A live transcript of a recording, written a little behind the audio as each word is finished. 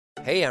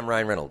Hey, I'm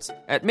Ryan Reynolds.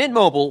 At Mint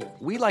Mobile,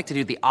 we like to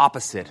do the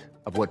opposite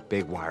of what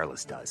Big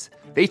Wireless does.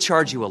 They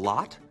charge you a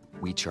lot,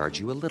 we charge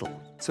you a little.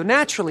 So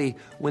naturally,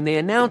 when they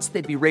announced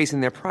they'd be raising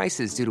their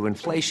prices due to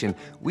inflation,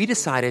 we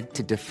decided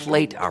to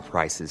deflate our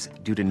prices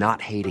due to not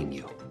hating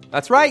you.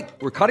 That's right.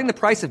 We're cutting the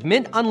price of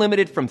Mint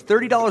Unlimited from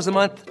 $30 a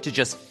month to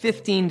just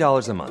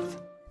 $15 a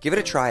month. Give it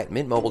a try at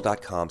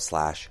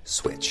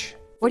mintmobile.com/switch.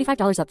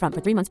 $45 up front for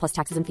 3 months plus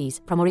taxes and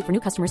fees. Promo rate for new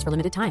customers for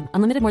limited time.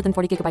 Unlimited more than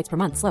 40 gigabytes per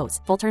month. Slows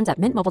full terms at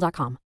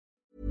mintmobile.com.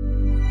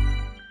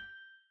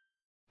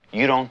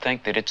 You don't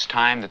think that it's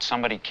time that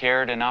somebody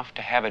cared enough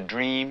to have a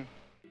dream?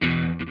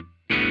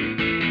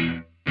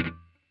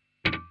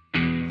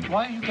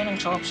 Why are you getting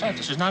so upset?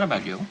 This is not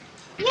about you.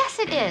 Yes,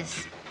 it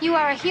is. You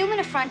are a human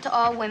affront to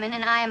all women,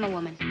 and I am a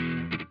woman.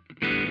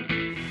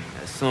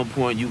 At some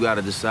point, you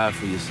gotta decide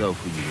for yourself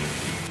who you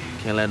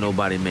are. Can't let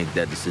nobody make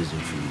that decision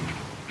for you.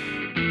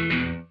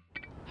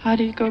 How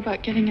do you go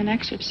about getting an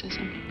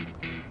exorcism?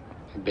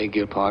 I beg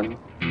your pardon?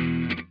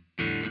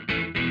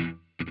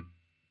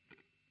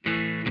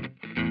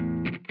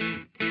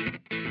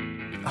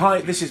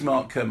 Hi, this is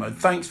Mark Kermode.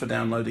 Thanks for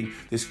downloading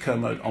this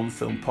Kermode on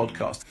Film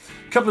podcast.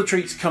 A couple of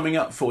treats coming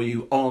up for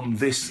you on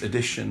this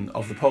edition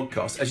of the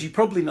podcast. As you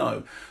probably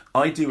know,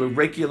 I do a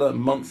regular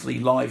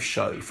monthly live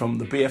show from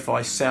the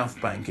BFI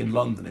South Bank in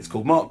London. It's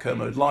called Mark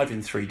Kermode Live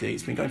in 3D.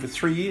 It's been going for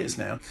 3 years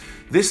now.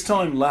 This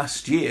time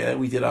last year,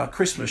 we did our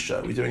Christmas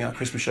show. We're doing our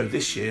Christmas show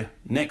this year,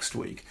 next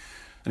week.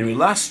 Anyway,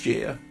 last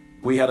year,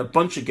 we had a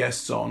bunch of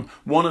guests on,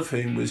 one of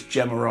whom was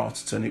Gemma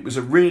Arterton. It was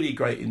a really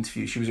great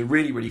interview. She was a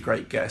really, really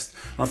great guest.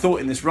 And I thought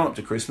in this run-up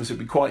to Christmas, it'd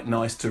be quite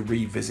nice to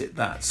revisit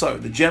that. So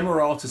the Gemma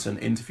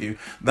Arterton interview,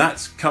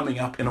 that's coming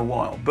up in a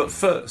while. But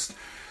first,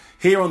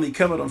 here on the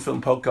Kermode on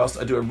Film podcast,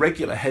 I do a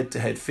regular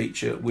head-to-head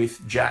feature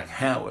with Jack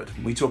Howard.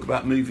 We talk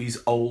about movies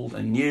old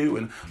and new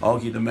and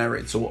argue the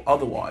merits or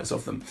otherwise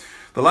of them.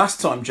 The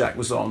last time Jack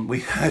was on,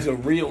 we had a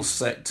real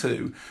set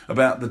too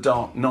about the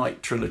Dark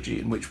Knight trilogy,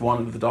 in which one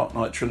of the Dark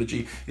Knight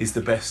trilogy is the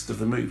best of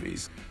the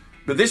movies.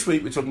 But this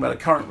week we're talking about a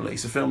current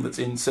release, a film that's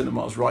in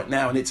cinemas right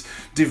now, and it's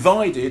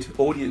divided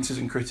audiences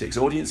and critics.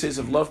 Audiences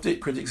have loved it,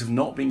 critics have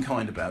not been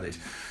kind about it.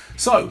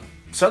 So,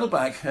 settle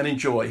back and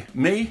enjoy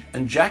me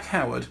and Jack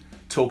Howard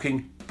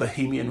talking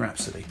Bohemian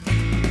Rhapsody.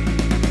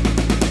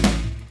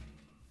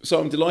 So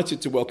I'm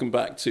delighted to welcome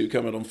back to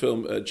Kermode on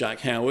Film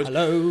Jack Howard.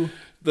 Hello.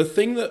 The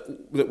thing that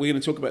we're going to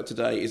talk about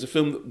today is a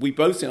film that we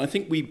both seen. I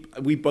think we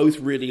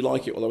both really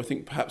like it, although I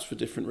think perhaps for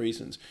different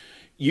reasons.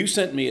 You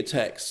sent me a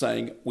text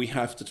saying we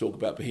have to talk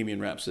about Bohemian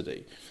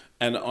Rhapsody,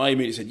 and I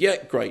immediately said,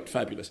 yeah, great,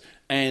 fabulous.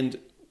 And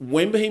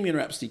when Bohemian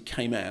Rhapsody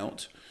came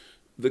out,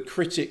 the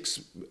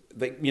critics,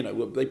 they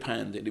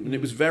panned it. And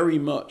it was very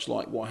much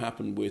like what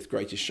happened with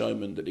Greatest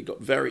Showman, that it got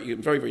very,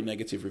 very, very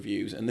negative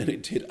reviews, and then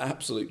it did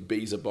absolute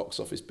beezer box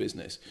office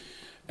business.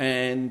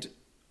 And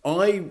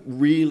I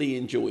really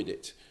enjoyed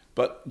it.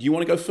 But do you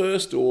want to go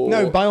first? Or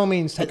no, by all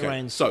means, take the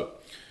reins. So,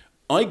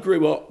 I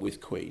grew up with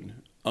Queen.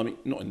 I mean,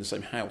 not in the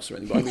same house or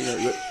anything, but I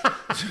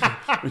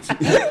mean,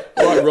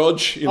 right,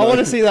 Rog. I want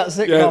to see that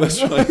sitcom. Yeah,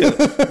 that's right.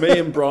 Yeah. Me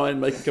and Brian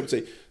make a cup of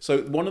tea. So,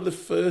 one of the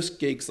first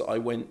gigs that I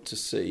went to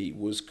see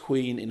was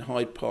Queen in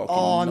Hyde Park.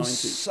 I'm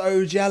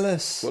so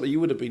jealous. Well,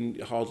 you would have been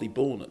hardly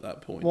born at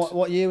that point.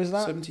 What year was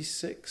that?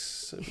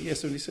 76. Yeah,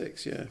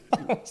 76. Yeah.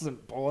 I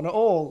wasn't born at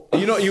all.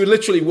 You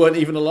literally weren't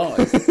even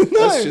alive.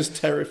 No. That's just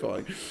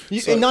terrifying.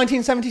 In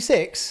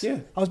 1976?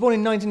 Yeah. I was born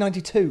in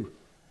 1992.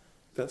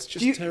 That's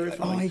just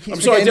terrifying. I'm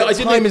sorry,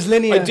 time is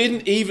linear. I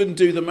didn't even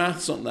do the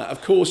maths on that.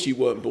 Of course you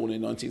weren't born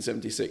in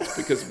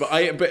 1976,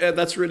 but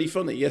that's really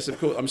funny. Yes, of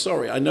course. I'm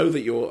sorry. I know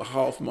that you're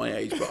half my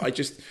age, but I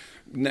just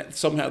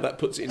somehow that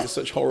puts it into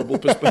such horrible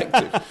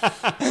perspective.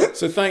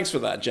 So thanks for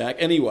that, Jack.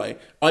 Anyway,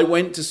 I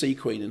went to see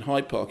Queen in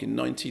Hyde Park in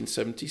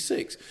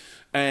 1976.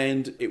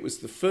 And it was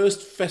the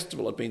first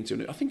festival I'd been to,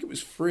 and I think it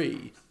was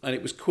free. And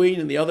it was Queen,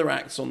 and the other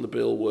acts on the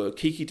bill were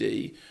Kiki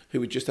Dee, who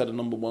had just had a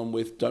 #1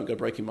 with "Don't Go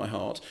Breaking My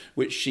Heart,"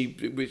 which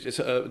is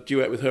a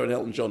duet with her and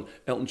Elton John.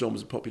 Elton John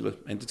was a popular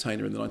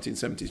entertainer in the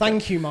 1970s.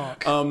 Thank you,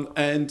 Mark.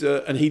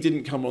 And he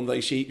didn't come on.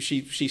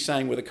 She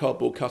sang with a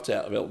cardboard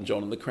cutout of Elton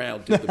John, and the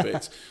crowd did the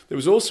bits. There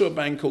was also a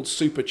band called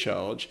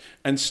Supercharge,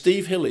 and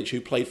Steve Hillage,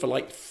 who played for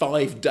like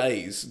 5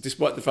 days,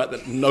 despite the fact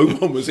that no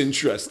one was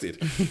interested.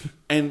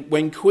 And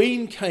when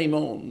Queen came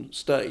on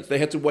stage, they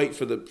had to wait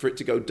for it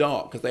to go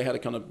dark because they had a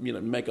kind of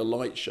mega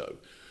light show.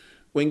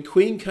 When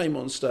Queen came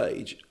on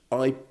stage,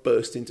 I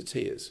burst into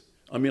tears.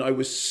 I mean, I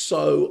was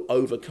so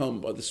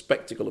overcome by the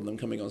spectacle of them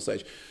coming on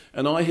stage.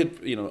 And I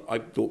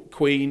thought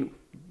Queen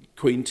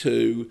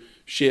 2,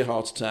 Sheer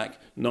Heart Attack,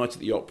 Night at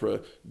the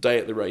Opera, Day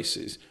at the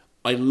Races.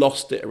 I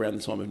lost it around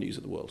the time of News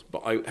of the World,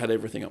 but I had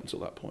everything up until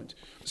that point.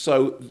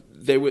 So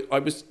I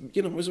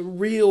was a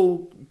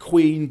real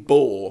Queen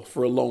bore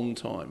for a long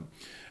time.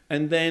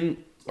 And then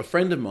a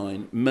friend of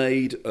mine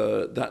made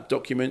that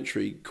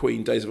documentary,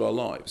 Queen Days of Our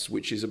Lives,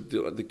 which is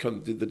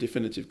the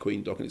definitive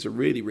Queen doc, and it's a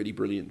really, really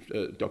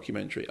brilliant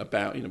documentary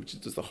about,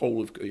 which does the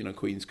whole of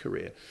Queen's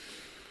career.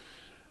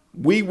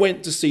 We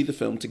went to see the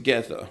film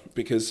together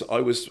because I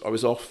was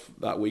off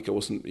that week. I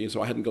wasn't,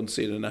 so I hadn't gone to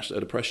see it at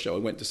a press show. I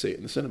went to see it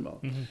in the cinema,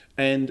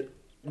 and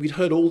we'd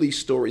heard all these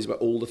stories about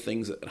all the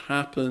things that had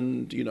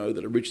happened.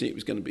 That originally it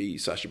was going to be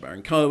Sacha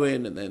Baron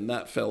Cohen, and then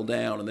that fell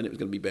down, and then it was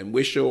going to be Ben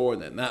Whishaw, and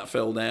then that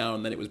fell down,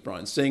 and then it was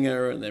Bryan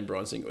Singer, and then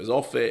Bryan Singer was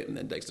off it, and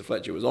then Dexter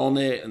Fletcher was on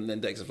it, and then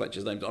Dexter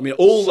Fletcher's name. I mean,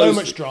 so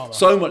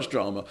much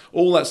drama,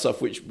 all that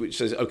stuff, which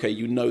says, okay,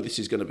 this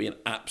is going to be an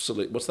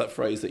absolute. What's that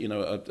phrase that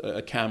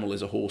a camel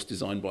is a horse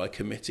designed by a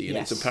committee, and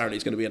it's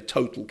going to be a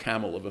total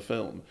camel of a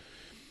film,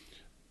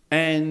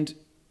 and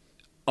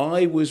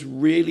I was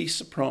really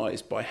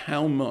surprised by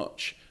how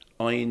much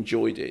I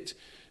enjoyed it,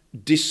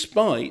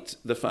 despite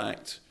the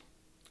fact,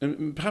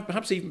 and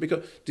perhaps even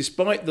because,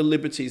 despite the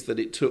liberties that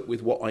it took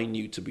with what I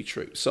knew to be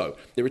true. So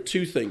there are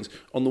two things.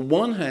 On the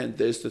one hand,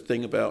 there's the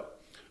thing about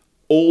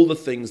all the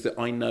things that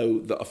I know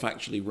that are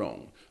factually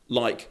wrong,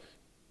 like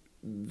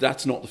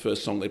that's not the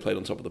first song they played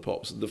on Top of the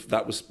Pops.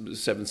 That was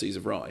Seven Seas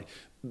of Rhye.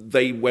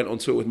 They went on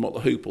tour with Mott the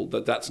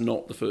Hoople. That's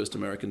not the first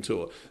American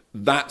tour.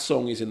 That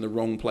song is in the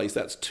wrong place.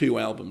 That's 2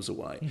 albums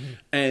away.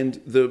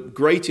 And the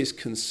greatest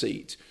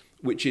conceit,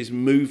 which is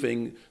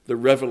moving the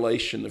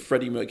revelation of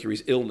Freddie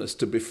Mercury's illness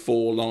to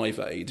before Live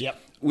Aid,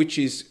 which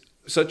is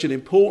such an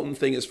important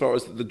thing as far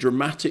as the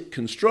dramatic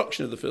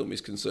construction of the film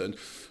is concerned.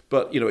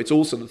 But, it's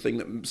also the thing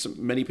that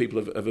many people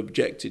have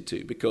objected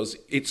to because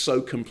it's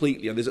so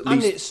completely... And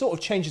it sort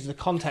of changes the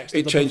context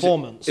of the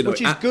performance,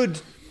 which is good.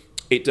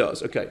 It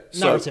does, okay.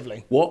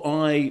 Narratively. So what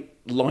I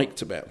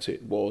liked about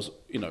it was,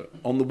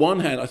 on the one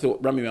hand, I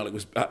thought Rami Malek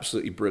was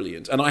absolutely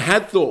brilliant. And I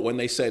had thought when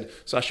they said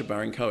Sacha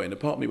Baron Cohen, a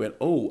part of me went,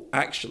 oh,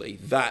 actually,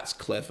 that's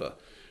clever.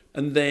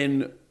 And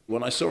then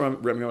when I saw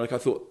Rami Malek, I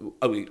thought,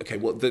 oh, okay,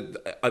 well,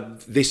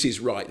 this is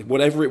right.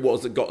 Whatever it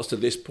was that got us to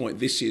this point,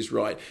 this is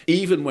right.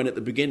 Even when at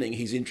the beginning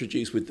he's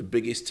introduced with the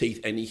biggest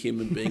teeth any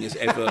human being has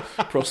ever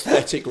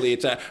prosthetically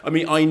attacked. I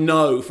mean, I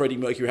know Freddie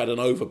Mercury had an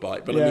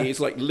overbite, but I mean, it's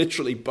like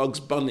literally Bugs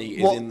Bunny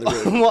is in the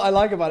room. What I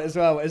like about it as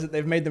well is that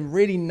they've made them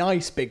really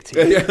nice big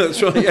teeth. Yeah,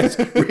 that's right. Yes,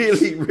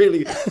 really,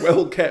 really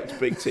well-kept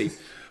big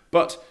teeth.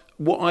 But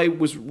what I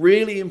was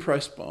really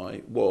impressed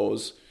by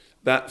was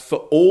that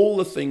for all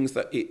the things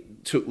that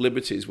it took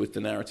liberties with the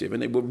narrative,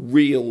 and they were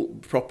real,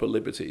 proper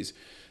liberties,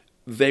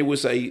 there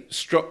was a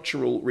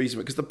structural reason.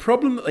 Because the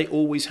problem that they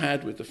always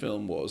had with the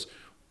film was,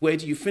 where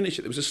do you finish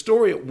it? There was a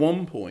story at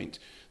one point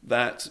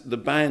that the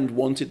band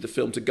wanted the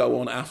film to go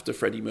on after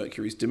Freddie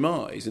Mercury's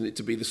demise, and it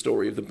to be the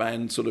story of the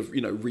band sort of,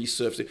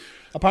 resurfacing.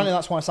 Apparently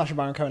that's why Sacha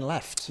Baron Cohen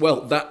left.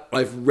 Well,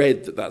 I've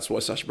read that's why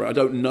Sacha Baron... I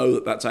don't know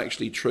that that's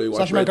actually true.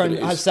 Sacha Baron Cohen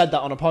has said that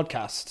on a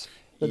podcast.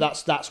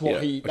 That's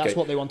what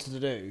they wanted to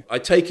do. I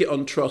take it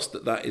on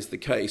trust that is the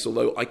case,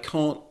 although I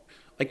can't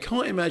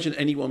imagine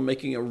anyone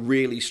making a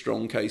really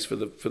strong case for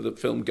the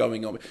film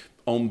going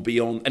on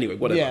beyond. Anyway,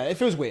 whatever. Yeah, it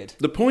feels weird.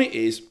 The point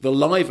is, the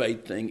Live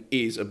Aid thing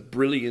is a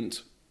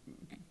brilliant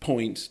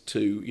point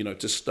to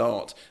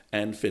start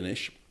and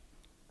finish.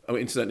 I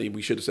mean, incidentally,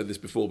 we should have said this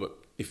before, but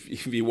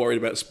if you're worried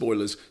about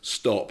spoilers,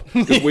 stop,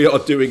 because we are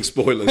doing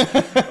spoilers.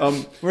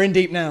 We're in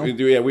deep now.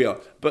 Yeah, we are.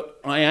 But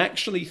I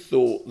actually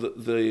thought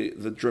that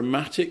the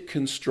dramatic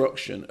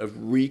construction of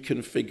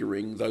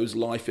reconfiguring those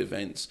life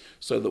events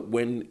so that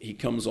when he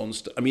comes on...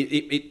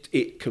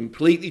 it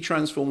completely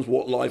transforms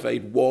what Live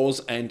Aid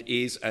was and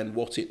is and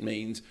what it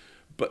means,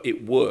 but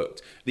it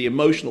worked. The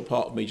emotional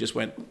part of me just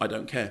went, I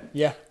don't care.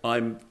 Yeah.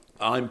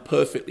 I'm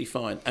perfectly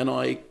fine. And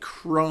I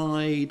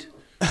cried...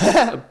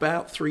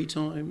 about 3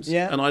 times.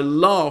 Yeah. And I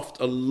laughed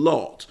a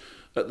lot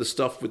at the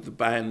stuff with the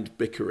band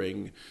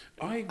bickering.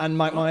 And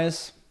Mike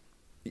Myers.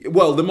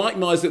 Well, the Mike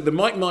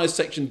Myers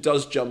section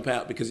does jump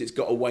out because it's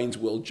got a Wayne's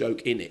World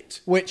joke in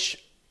it.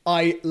 Which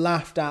I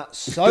laughed at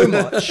so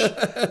much,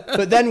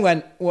 but then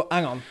went, well,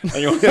 hang on.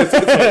 Does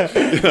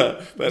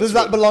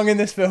that belong in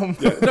this film?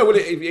 Yeah. No, well,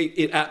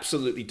 it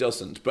absolutely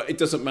doesn't, but it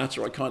doesn't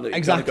matter. I kind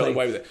of got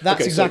away with it.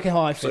 That's exactly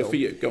how I feel. So for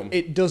you, go on.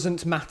 It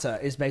doesn't matter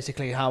is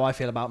basically how I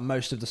feel about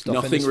most of the stuff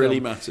in this film. Nothing really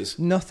matters.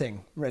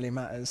 Nothing really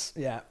matters.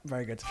 Yeah,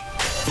 very good.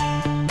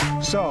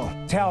 So,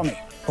 tell me,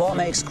 what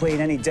makes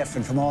Queen any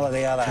different from all of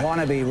the other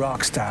wannabe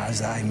rock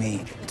stars I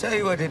meet? Tell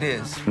you what it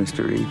is,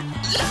 Mr. Reed.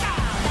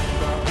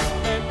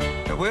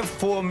 We're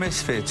 4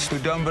 misfits who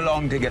don't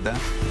belong together.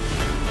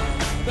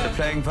 They're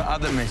playing for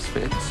other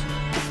misfits.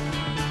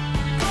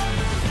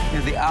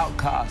 You're the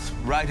outcasts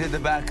right at the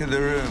back of the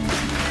room.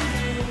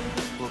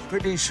 We're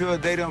pretty sure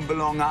they don't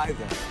belong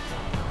either.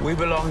 We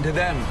belong to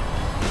them.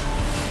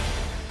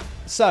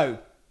 So,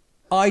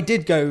 I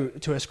did go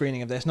to a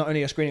screening of this. Not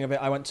only a screening of it,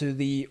 I went to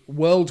the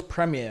world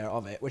premiere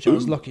of it, which I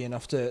was lucky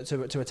enough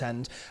to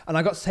attend. And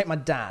I got to take my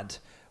dad,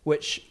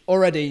 which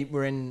already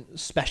were in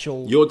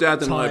special Your dad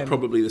and time. I are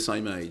probably the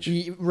same age.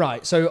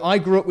 Right. So I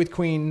grew up with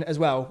Queen as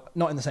well.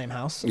 Not in the same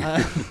house.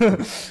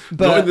 But,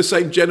 not in the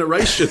same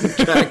generation,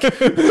 Jack.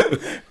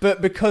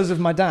 But because of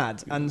my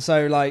dad. And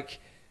so,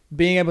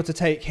 being able to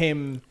take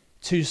him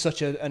to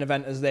such an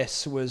event as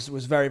this was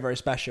very, very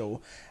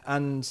special.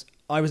 And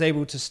I was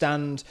able to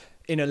stand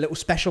in a little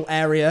special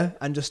area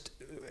and just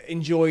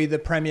enjoy the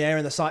premiere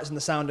and the sights and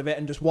the sound of it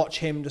and just watch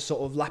him just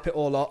sort of lap it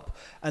all up.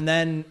 And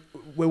then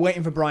we're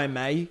waiting for Brian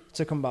May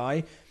to come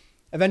by.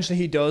 Eventually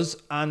he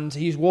does, and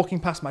he's walking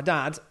past my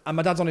dad, and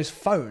my dad's on his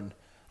phone.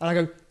 And I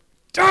go,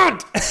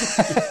 Dad!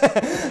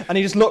 And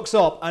he just looks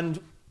up, and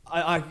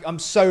I'm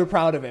so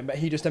proud of him, but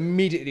he just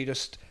immediately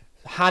just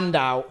hand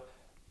out,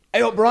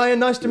 hey up Brian,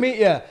 nice to meet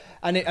you.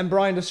 And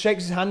Brian just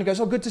shakes his hand and goes,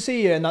 oh, good to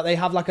see you. And that they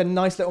have like a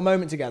nice little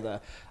moment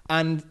together.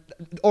 And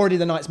already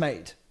the night's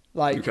made.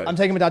 Like, I'm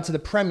taking my dad to the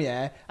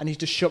premiere, and he's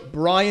just shook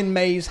Brian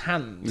May's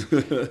hand,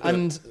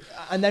 and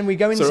then we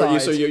go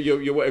inside. So your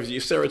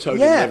serotonin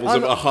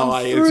levels are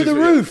high. I'm through the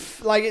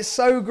roof. Like, it's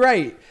so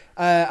great.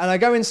 And I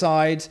go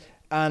inside,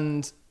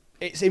 and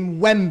it's in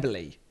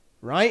Wembley,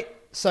 right?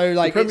 So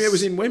like, the premiere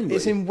was in Wembley.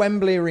 It's in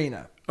Wembley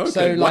Arena. Okay,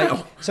 so like,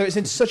 wow. So it's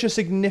in such a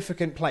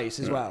significant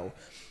place as well.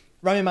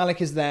 Rami Malek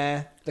is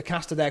there. The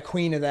cast are there.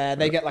 Queen are there.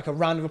 They get like a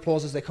round of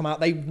applause as they come out.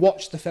 They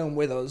watch the film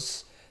with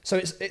us. So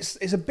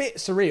it's a bit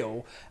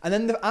surreal. And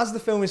then as the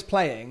film is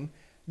playing,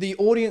 the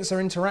audience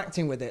are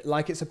interacting with it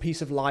like it's a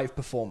piece of live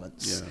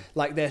performance. Yeah.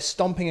 Like they're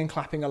stomping and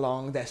clapping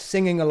along, they're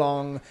singing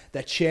along,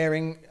 they're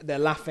cheering, they're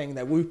laughing,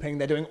 they're whooping,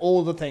 they're doing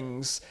all the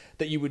things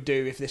that you would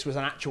do if this was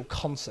an actual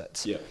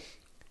concert. Yeah.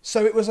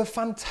 So it was a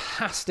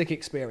fantastic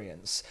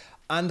experience.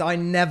 And I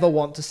never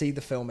want to see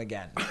the film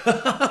again.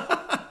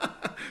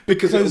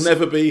 Because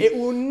it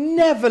will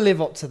never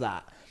live up to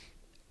that.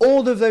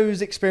 All of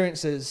those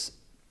experiences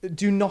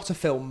do not a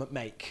film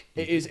make.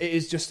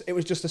 It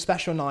was just a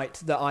special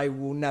night that I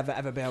will never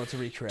ever be able to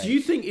recreate. Do you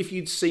think if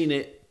you'd seen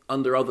it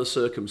under other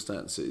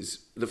circumstances,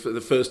 the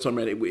first time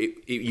around,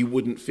 you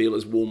wouldn't feel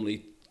as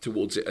warmly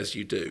towards it as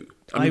you do?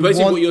 I mean,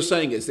 basically what you're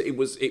saying is that it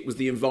was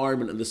the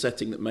environment and the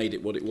setting that made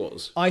it what it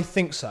was. I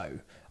think so.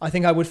 I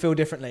think I would feel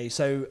differently.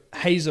 So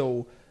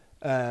Hazel,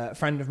 a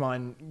friend of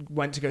mine,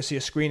 went to go see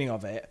a screening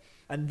of it.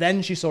 And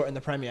then she saw it in the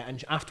premiere,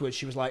 and afterwards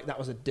she was like, that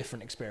was a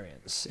different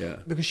experience. Yeah.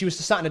 Because she was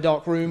sat in a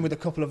dark room with a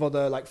couple of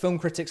other like film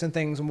critics and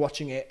things and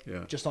watching it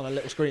just on a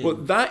little screen. Well,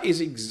 that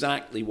is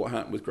exactly what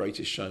happened with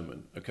Greatest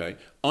Showman, okay?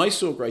 I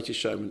saw Greatest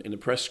Showman in a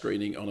press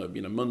screening on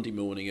a Monday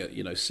morning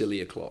at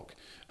silly o'clock.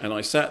 And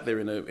I sat there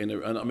and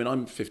I mean,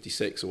 I'm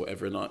 56 or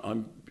whatever, and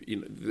I'm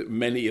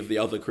many of the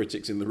other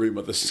critics in the room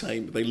are the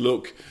same. They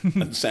look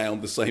and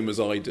sound the same as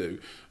I do.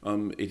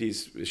 It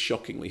is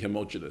shockingly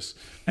homogenous.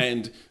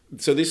 And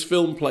so this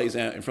film plays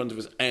out in front of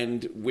us,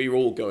 and we're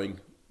all going,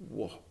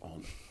 what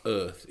on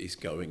earth is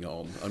going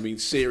on? I mean,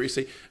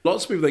 seriously.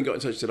 Lots of people then got in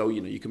touch and said, oh,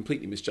 you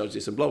completely misjudged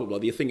this and blah, blah, blah.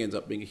 The thing ends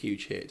up being a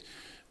huge hit.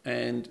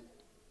 And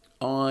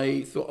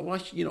I thought,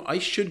 I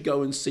should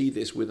go and see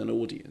this with an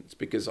audience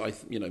because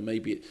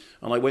maybe.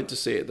 And I went to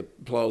see it at the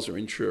Plaza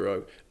in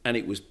Truro, and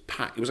it was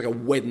packed. It was like a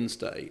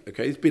Wednesday.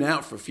 Okay, it's been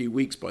out for a few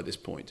weeks by this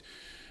point,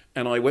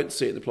 and I went to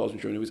see it at the Plaza in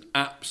Truro, and it was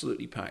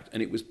absolutely packed.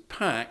 And it was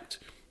packed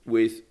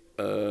with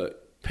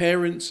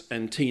parents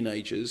and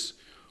teenagers,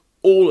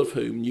 all of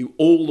whom knew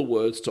all the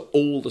words to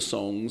all the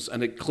songs,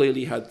 and it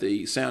clearly had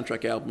the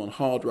soundtrack album on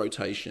hard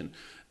rotation,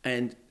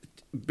 and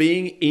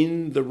being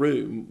in the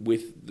room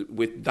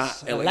with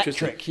that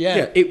electricity,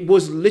 it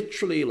was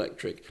literally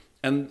electric.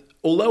 And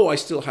although I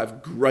still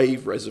have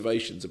grave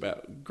reservations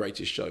about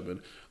Greatest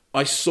Showman,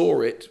 I saw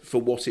it for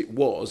what it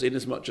was, in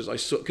as much as I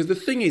saw. Because the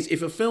thing is,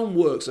 if a film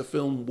works, a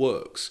film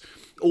works.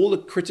 All the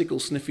critical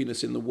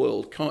sniffiness in the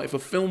world can't. If a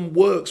film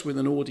works with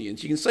an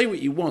audience, you can say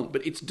what you want,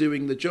 but it's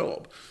doing the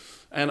job.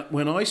 And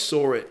when I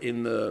saw it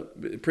in the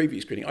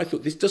preview screening, I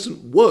thought, this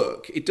doesn't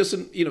work. It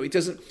doesn't,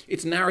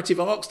 its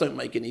narrative arcs don't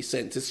make any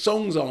sense. The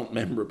songs aren't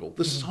memorable.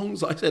 The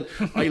songs,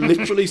 I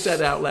literally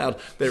said out loud,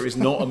 there is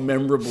not a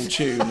memorable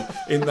tune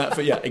in that.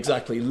 Yeah,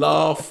 exactly.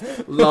 Laugh,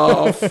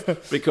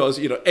 because,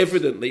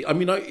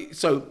 evidently,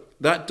 so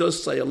that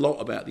does say a lot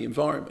about the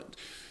environment.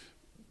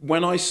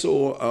 When I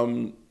saw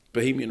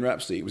Bohemian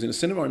Rhapsody, it was in a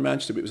cinema in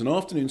Manchester, but it was an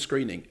afternoon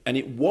screening, and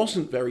it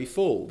wasn't very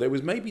full. There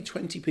was maybe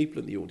 20 people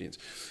in the audience.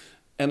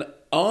 And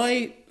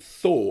I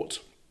thought,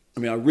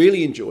 I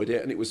really enjoyed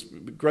it, and it was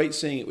great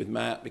seeing it with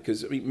Matt,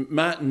 because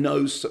Matt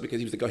knows, because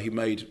he was the guy who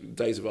made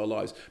Days of Our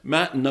Lives.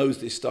 Matt knows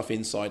this stuff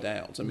inside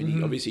out.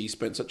 He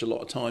spent such a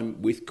lot of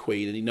time with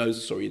Queen, and he knows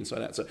the story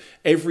inside out. So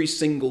every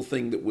single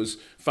thing that was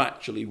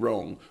factually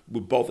wrong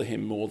would bother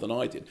him more than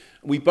I did.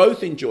 We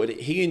both enjoyed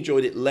it. He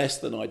enjoyed it less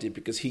than I did,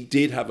 because he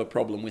did have a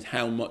problem with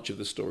how much of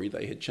the story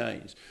they had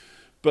changed.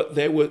 But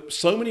there were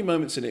so many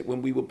moments in it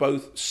when we were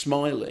both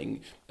smiling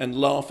and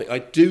laughing. I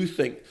do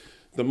think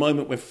the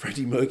moment when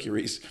Freddie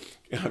Mercury's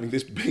having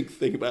this big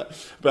thing about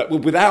well,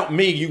 without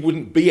me, you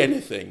wouldn't be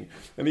anything.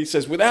 And he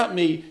says, without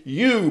me,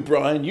 you,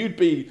 Brian, you'd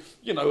be,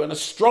 an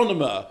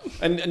astronomer.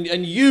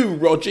 And you,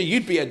 Roger,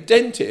 you'd be a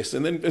dentist.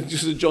 And then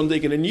just John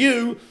Deacon, and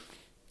you,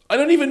 I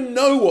don't even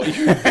know what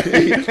you would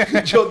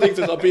be. John Deacon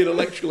says, I'll be an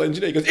electrical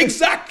engineer. He goes,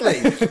 exactly.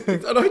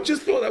 And I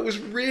just thought that was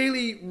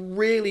really,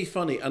 really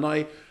funny.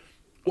 And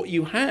what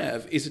you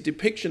have is a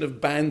depiction of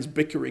bands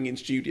bickering in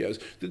studios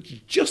that's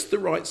just the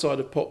right side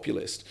of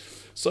populist.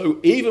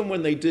 So even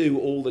when they do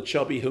all the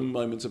chubby hum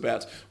moments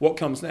about what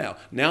comes now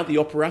the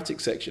operatic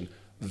section,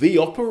 the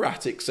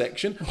operatic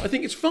section, I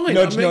think it's fine.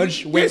 Nudge,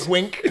 nudge, wink,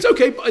 wink. It's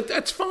okay, but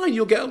that's fine.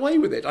 You'll get away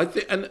with it.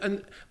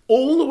 And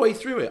all the way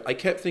through it, I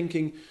kept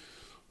thinking,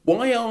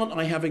 why aren't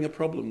I having a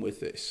problem with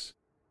this?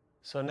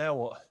 So now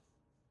what?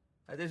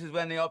 This is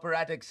when the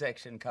operatic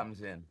section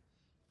comes in.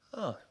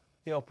 Oh,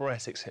 the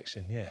operatic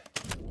section, yeah.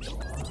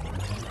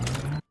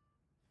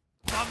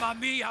 Mamma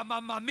mia,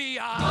 mamma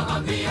mia.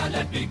 Mamma mia,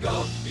 let me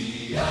go.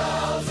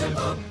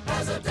 Beelzebub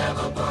has a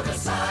devil put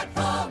aside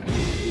for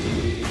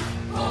me.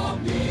 For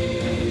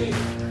me.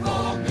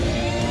 For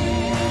me.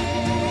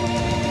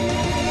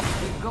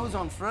 It goes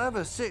on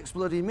forever, 6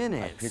 bloody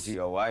minutes. I pity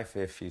your wife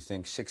if you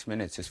think 6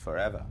 minutes is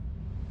forever.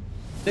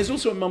 There's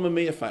also a Mamma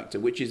Mia factor,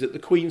 which is that the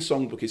Queen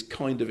songbook is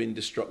kind of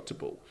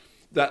indestructible.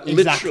 That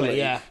Exactly, literally,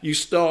 yeah. you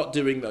start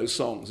doing those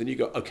songs and you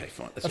go, okay,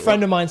 fine. That's A all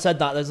friend right. of mine said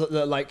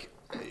that, like,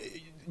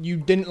 you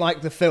didn't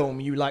like the film,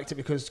 you liked it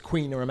because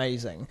Queen are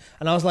amazing.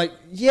 And I was like,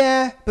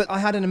 yeah, but I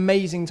had an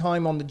amazing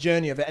time on the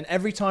journey of it. And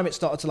every time it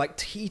started to like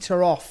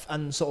teeter off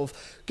and sort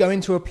of go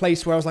into a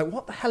place where I was like,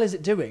 what the hell is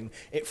it doing?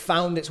 It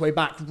found its way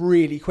back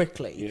really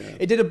quickly. Yeah.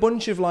 It did a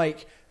bunch of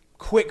like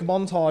quick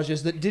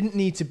montages that didn't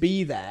need to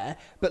be there,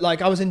 but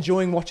like I was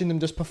enjoying watching them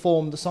just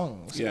perform the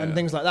songs and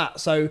things like that.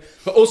 So,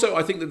 but also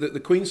I think that the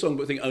Queen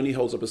songbook thing only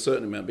holds up a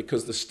certain amount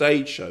because the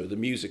stage show, the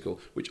musical,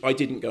 which I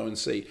didn't go and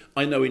see,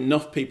 I know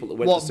enough people that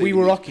went to see. We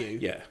Will Rock You?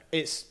 Yeah,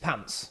 it's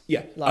pants.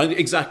 yeah, Like-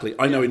 exactly.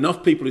 I know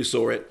enough people who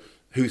saw it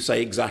who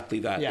say exactly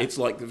that. Yeah. It's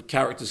like the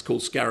character's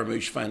called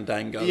Scaramouche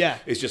Fandango. Yeah.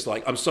 It's just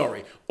like, I'm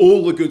sorry,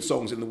 all the good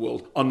songs in the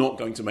world are not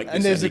going to make this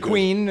And there's any a good.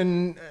 Queen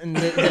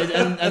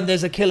and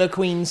there's a Killer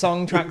Queen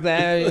song track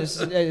there.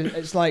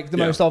 It's like the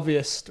most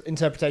obvious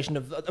interpretation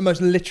of the most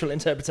literal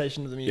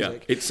interpretation of the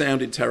music. Yeah, it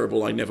sounded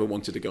terrible. I never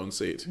wanted to go and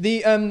see it.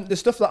 The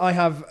stuff that I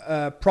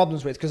have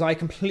problems with, because I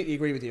completely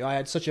agree with you. I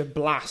had such a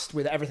blast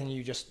with everything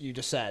you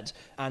just said,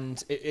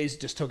 and it is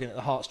just tugging at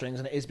the heartstrings,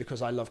 and it is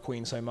because I love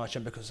Queen so much,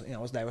 and because I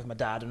was there with my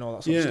dad and all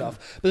that sort of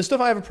stuff. But the stuff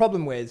I have a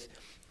problem with,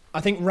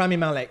 I think Rami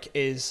Malek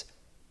is.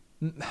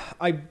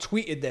 I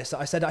tweeted this.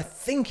 I said I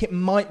think it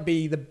might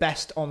be the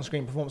best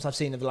on-screen performance I've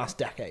seen of the last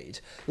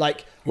decade.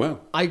 Like, wow,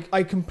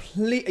 he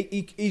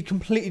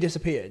completely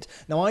disappeared.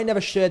 Now, I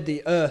never shared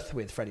the earth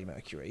with Freddie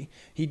Mercury.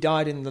 He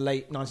died in the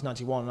late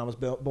 1991, and I was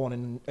born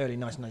in early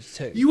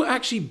 1992. You were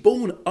actually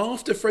born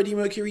after Freddie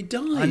Mercury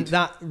died, and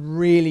that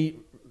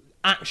really,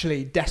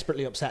 actually,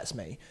 desperately upsets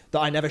me that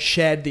I never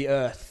shared the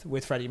earth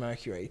with Freddie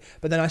Mercury.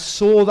 But then I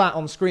saw that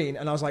on screen,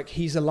 and I was like,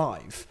 he's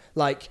alive.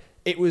 Like,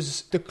 it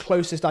was the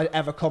closest I'd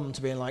ever come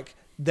to being like,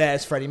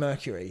 there's Freddie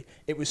Mercury.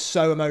 It was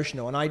so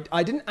emotional. And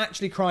I didn't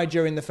actually cry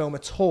during the film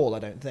at all, I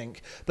don't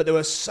think. But there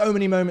were so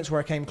many moments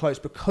where I came close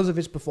because of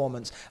his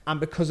performance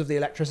and because of the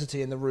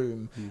electricity in the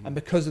room and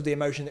because of the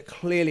emotion that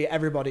clearly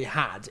everybody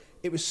had.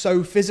 It was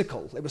so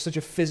physical. It was such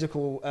a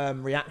physical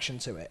reaction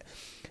to it.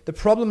 The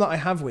problem that I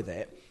have with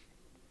it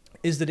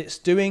is that it's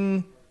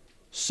doing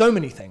so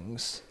many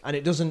things and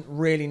it doesn't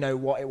really know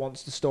what it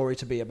wants the story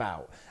to be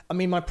about. I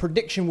mean, my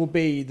prediction will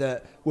be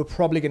that we're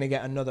probably going to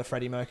get another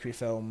Freddie Mercury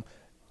film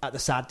at the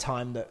sad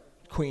time that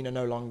Queen are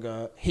no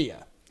longer here.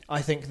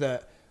 I think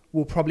that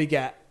we'll probably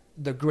get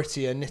the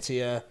grittier,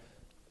 nittier...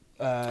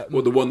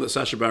 well, the one that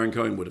Sacha Baron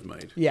Cohen would have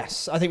made.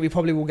 Yes, I think we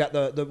probably will get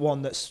the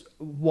one that's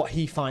what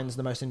he finds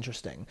the most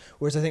interesting.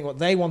 Whereas I think what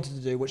they wanted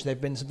to do, which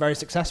they've been very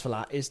successful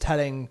at, is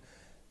telling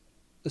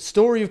the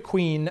story of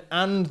Queen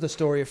and the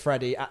story of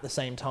Freddie at the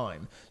same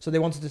time. So they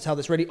wanted to tell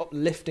this really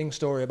uplifting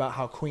story about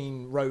how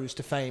Queen rose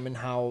to fame and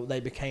how they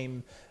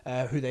became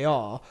who they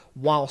are,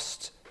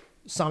 whilst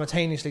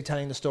simultaneously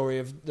telling the story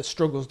of the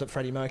struggles that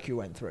Freddie Mercury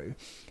went through.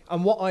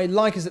 And what I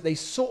like is that they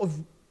sort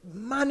of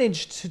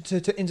managed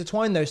to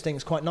intertwine those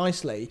things quite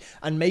nicely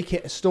and make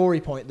it a story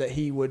point that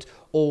he would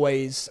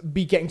always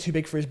be getting too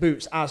big for his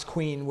boots as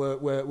Queen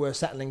were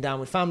settling down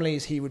with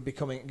families. He would be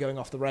going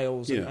off the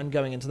rails and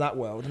going into that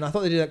world, and I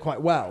thought they did that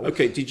quite well.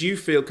 Okay, did you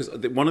feel, because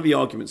one of the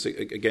arguments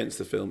against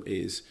the film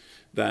is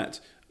that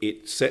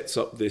it sets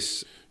up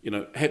this,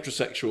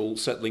 heterosexual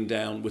settling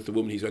down with the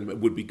woman he's going to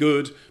would be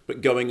good,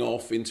 but going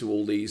off into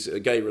all these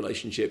gay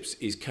relationships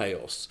is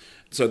chaos.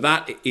 So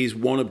that is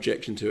one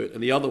objection to it,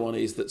 and the other one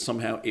is that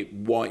somehow it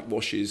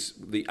whitewashes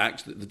the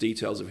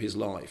details of his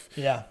life.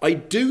 Yeah, I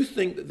do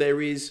think that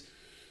there is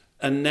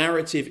a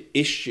narrative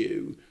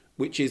issue,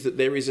 which is that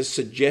there is a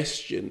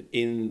suggestion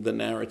in the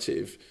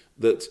narrative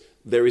that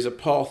there is a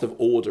path of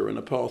order and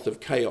a path of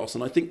chaos,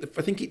 and I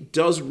think it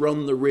does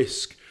run the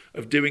risk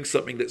of doing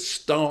something that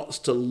starts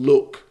to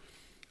look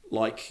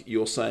like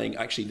you're saying,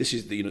 actually, this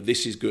is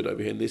this is good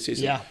over here, and this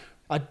isn't. Yeah.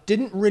 I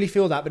didn't really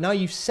feel that, but now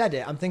you've said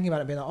it, I'm thinking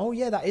about it being like, oh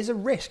yeah, that is a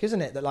risk,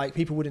 isn't it? That like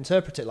people would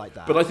interpret it like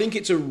that. But I think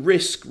it's a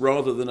risk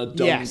rather than a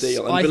done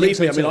deal. And believe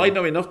me, I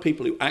know enough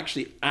people who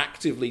actually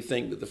actively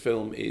think that the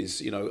film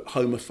is,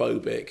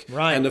 homophobic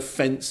and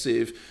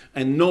offensive,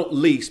 and not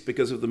least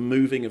because of the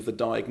moving of the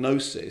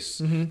diagnosis.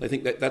 They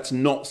think that that's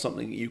not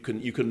something that you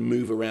can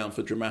move around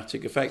for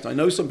dramatic effect. I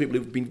know some people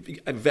who've been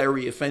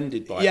very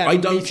offended by it. I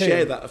don't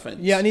share that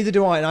offence. Yeah, neither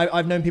do I. And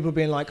I've known people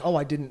being like, oh,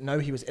 I didn't know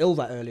he was ill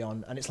that early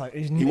on, and it's like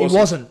he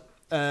wasn't.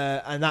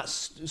 and that's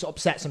sort of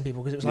upset some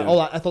people because it was like,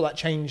 Yeah. I thought that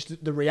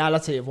changed the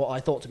reality of what I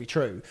thought to be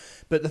true.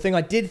 But the thing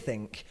I did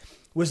think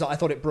was that I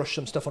thought it brushed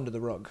some stuff under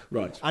the rug.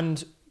 Right.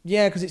 And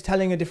yeah, because it's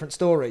telling a different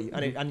story,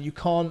 and you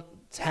can't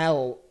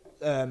tell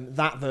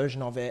that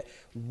version of it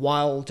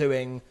while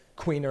doing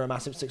Queen are a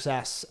massive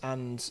success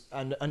and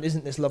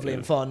isn't this lovely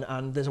and fun,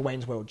 and there's a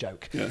Wayne's World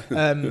joke.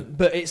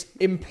 But it's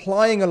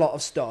implying a lot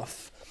of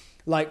stuff,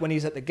 like when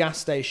he's at the gas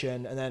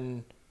station, and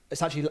then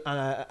it's actually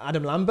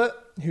Adam Lambert,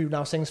 who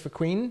now sings for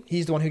Queen.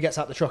 He's the one who gets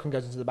out the truck and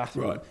goes into the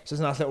bathroom. Right. So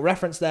there's a nice little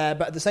reference there,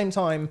 but at the same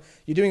time,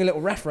 you're doing a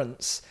little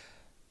reference.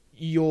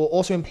 You're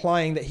also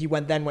implying that he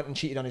went and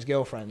cheated on his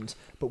girlfriend,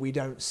 but we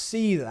don't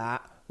see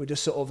that. We're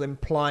just sort of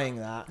implying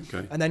that.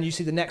 Okay. And then you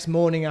see the next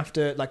morning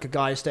after, like, a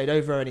guy stayed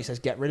over and he says,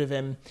 get rid of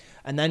him.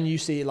 And then you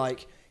see,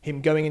 like,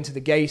 him going into the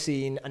gay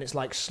scene and it's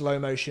like slow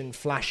motion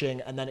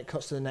flashing, and then it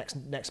cuts to the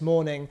next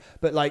morning.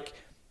 But, like,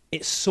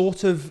 it's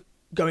sort of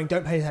going,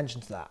 don't pay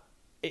attention to that.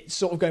 It's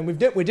sort of going,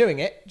 we're doing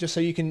it just so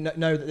you can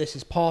know that this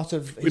is part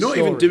of his We're not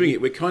story. even doing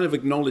it. We're kind of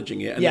acknowledging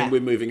it, and then we're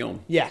moving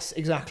on. Yes,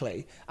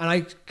 exactly. And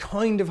I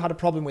kind of had a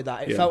problem with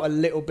that. It felt a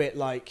little bit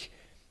like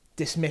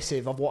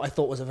dismissive of what I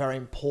thought was a very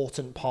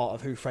important part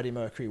of who Freddie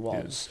Mercury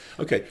was.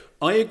 Yeah. Okay,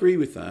 I agree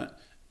with that,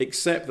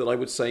 except that I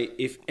would say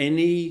if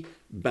any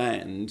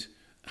band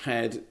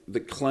had the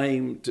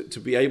claim to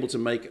be able to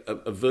make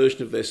a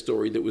version of their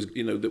story that was,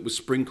 you know, that was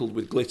sprinkled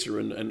with glitter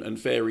and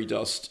fairy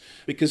dust,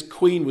 because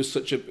Queen was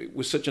such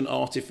an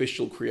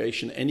artificial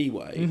creation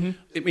anyway. Mm-hmm.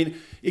 I mean,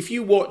 if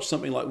you watch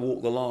something like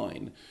Walk the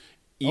Line,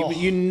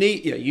 you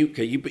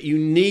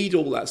need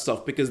all that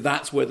stuff because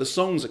that's where the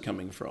songs are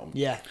coming from.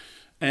 Yeah.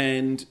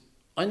 And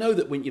I know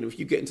that when, you know, if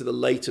you get into the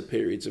later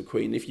periods of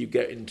Queen, if you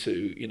get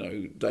into, you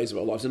know, Days of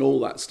Our Lives and all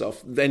that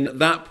stuff, then at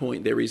that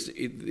point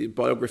the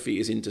biography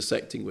is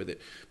intersecting with it.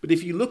 But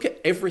if you look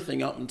at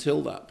everything up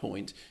until that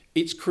point,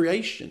 it's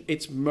creation,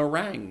 it's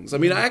meringues. I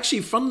mean,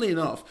 actually, funnily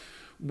enough,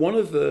 one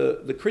of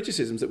the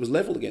criticisms that was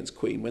leveled against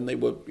Queen when they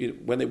were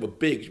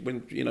big,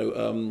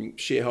 when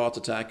Sheer Heart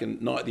Attack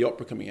and Night at the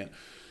Opera coming out,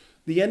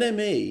 the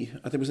NME,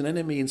 I think it was an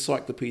NME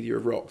Encyclopedia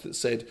of Rock that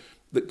said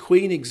that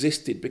Queen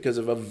existed because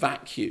of a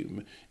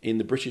vacuum in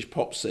the British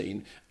pop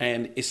scene,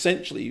 and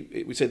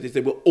essentially, we said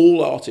they were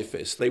all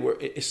artifice. They were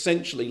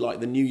essentially like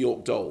the New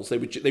York Dolls. They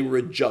were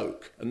a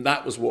joke, and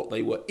that was what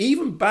they were.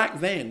 Even back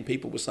then,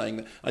 people were saying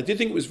that. I did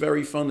think it was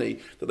very funny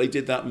that they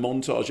did that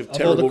montage of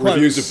terrible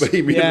reviews of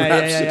Bohemian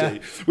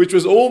Rhapsody, which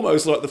was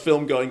almost like the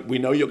film going, we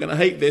know you're going to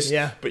hate this,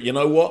 but you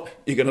know what?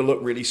 You're going to look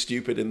really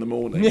stupid in the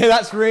morning. Yeah,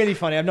 that's really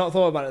funny. I've not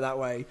thought about it that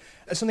way.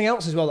 Something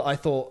else as well that I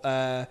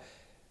thought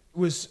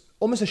was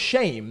almost a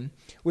shame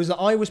was that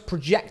I was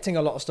projecting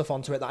a lot of stuff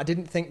onto it that I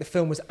didn't think the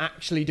film was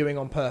actually doing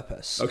on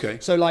purpose. Okay.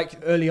 So, like,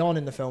 early on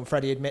in the film,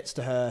 Freddie admits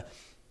to her,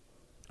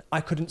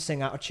 I couldn't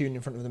sing out of tune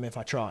in front of them if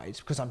I tried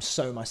because I'm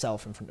so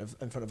myself in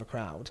front of a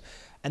crowd.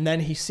 And then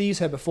he sees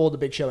her before the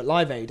big show at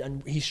Live Aid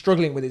and he's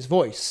struggling with his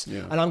voice.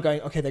 Yeah. And I'm going,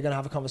 okay, they're going to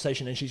have a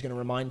conversation and she's going to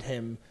remind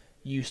him,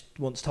 you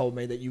once told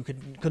me that you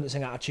couldn't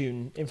sing out of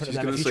tune in front of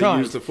them if you tried.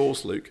 Use the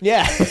Force, Luke.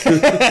 Yeah.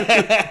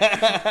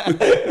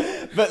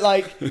 But,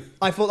 like,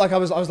 I felt like I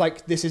was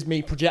like, this is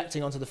me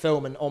projecting onto the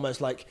film and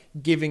almost like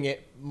giving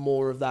it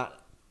more of that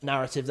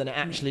narrative than it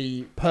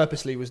actually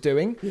purposely was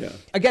doing. Yeah.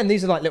 Again,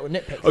 these are like little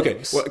nitpicks.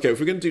 Okay, if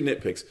we're going to do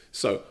nitpicks,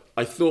 so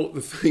I thought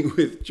the thing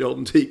with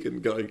John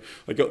Deacon going,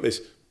 I got this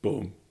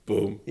boom,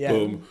 boom,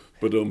 boom,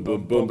 ba-dum,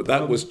 boom, boom, but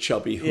that was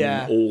chubby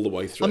hum all the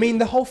way through. I mean,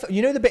 the whole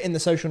you know the bit in The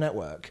Social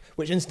Network,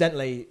 which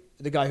incidentally,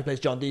 the guy who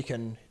plays John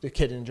Deacon, the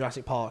kid in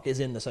Jurassic Park,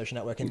 is in The Social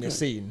Network in this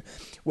scene,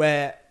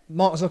 where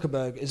Mark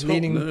Zuckerberg is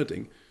leaning...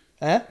 nerding.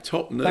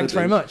 Top nerding. Thanks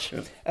very much.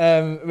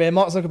 Yeah. Where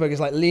Mark Zuckerberg is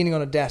like leaning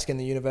on a desk in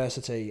the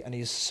university and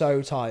he's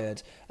so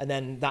tired, and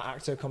then that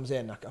actor comes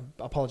in, I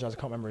apologise, I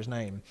can't remember his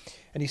name,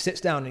 and he sits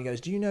down and he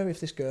goes, do you know if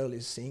this girl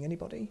is seeing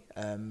anybody?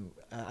 And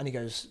he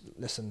goes,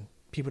 listen,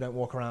 people don't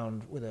walk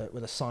around with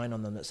a sign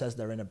on them that says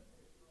they're in a...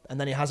 And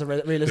then he has a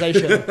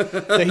realization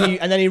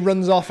and then he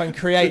runs off and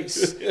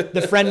creates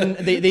the friend,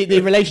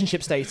 the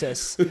relationship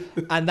status,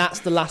 and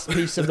that's the last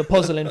piece of the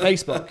puzzle in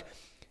Facebook.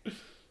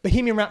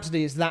 Bohemian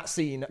Rhapsody is that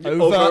scene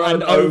over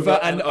and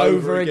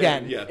over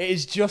again. Yeah. It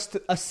is just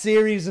a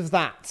series of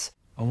that.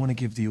 I want to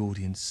give the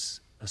audience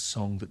a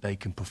song that they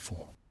can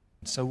perform.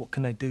 So what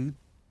can they do?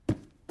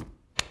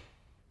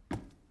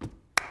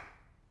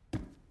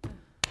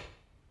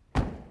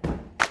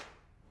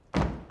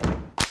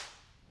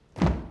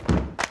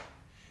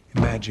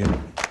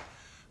 Imagine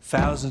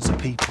thousands of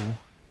people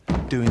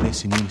doing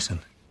this in unison.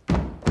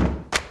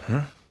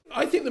 Huh?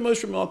 I think the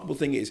most remarkable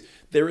thing is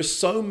there are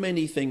so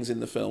many things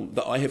in the film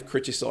that I have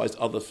criticised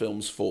other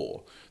films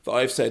for. That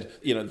I've said,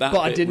 you know, that.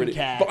 But I didn't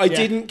care. But I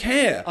didn't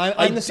care.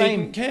 I'm the same.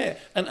 I didn't care.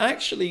 And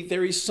actually,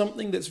 there is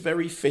something that's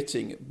very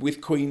fitting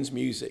with Queen's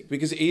music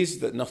because it is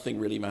that nothing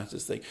really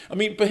matters thing. I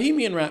mean,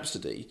 Bohemian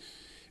Rhapsody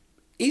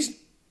is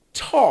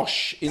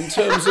tosh in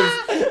terms of.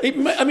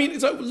 I mean,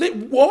 it's like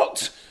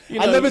what? You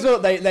know, I love as well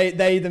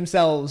they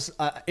themselves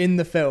in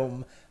the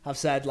film have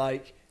said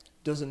like.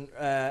 doesn't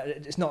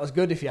it's not as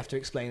good if you have to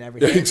explain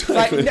everything.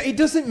 Exactly. Like, it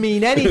doesn't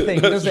mean anything,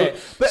 does it?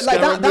 But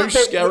like that bit,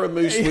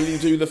 Scaramouche, will you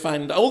do the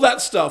fan? All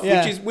that stuff,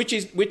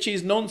 which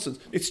is nonsense.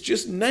 It's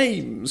just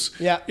names.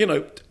 Yeah. You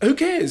know, who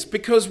cares?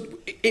 Because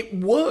it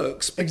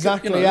works. Because,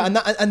 exactly. you know,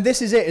 Yeah, and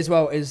this is it as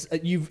well. Is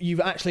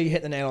you've actually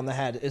hit the nail on the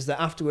head. Is that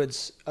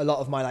afterwards a lot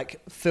of my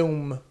like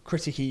film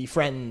criticky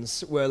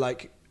friends were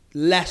like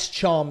less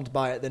charmed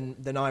by it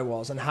than I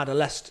was, and had a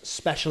less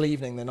special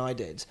evening than I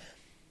did,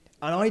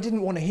 and I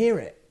didn't want to hear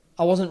it.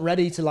 I wasn't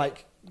ready to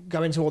like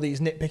go into all these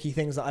nitpicky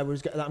things that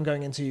I'm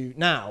going into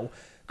now,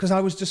 because I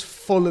was just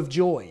full of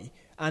joy,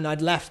 and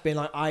I'd left being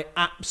like, I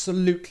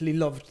absolutely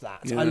loved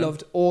that. Yeah. I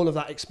loved all of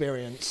that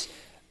experience,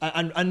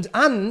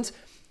 and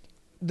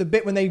the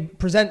bit when they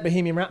present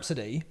Bohemian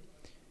Rhapsody,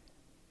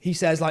 he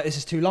says like, this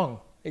is too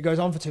long. It goes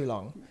on for too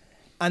long,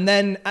 and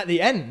then at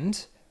the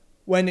end,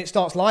 when it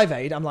starts Live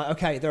Aid, I'm like,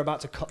 okay, they're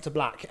about to cut to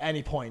black at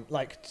any point,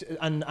 like,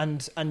 and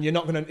you're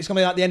not gonna. It's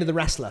gonna be like the end of The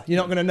Wrestler. You're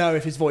not gonna know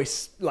if his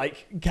voice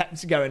like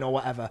kept going or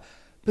whatever.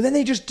 But then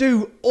they just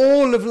do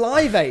all of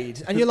Live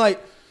Aid, and you're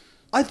like,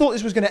 I thought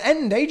this was going to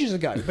end ages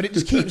ago, but it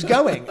just keeps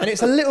going, and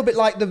it's a little bit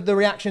like the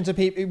reaction to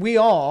people. We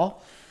are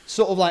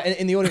sort of like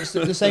in the audience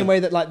the same way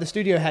that like the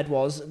studio head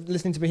was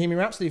listening to Bohemian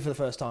Rhapsody for the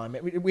first time.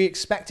 We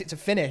expect it to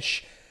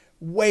finish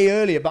way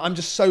earlier, but I'm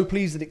just so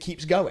pleased that it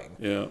keeps going.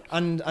 Yeah.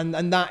 And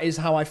that is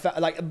how I felt.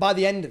 Like by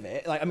the end of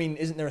it, like, I mean,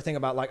 isn't there a thing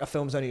about like a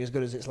film's only as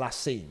good as its last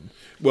scene?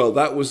 Well,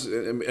 that was,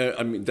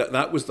 I mean,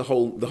 that was the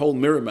whole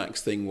Miramax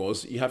thing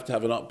was you have to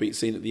have an upbeat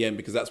scene at the end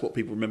because that's what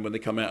people remember when they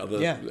come out of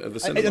the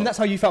cinema. And that's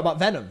how you felt about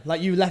Venom.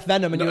 Like you left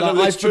Venom and you're like,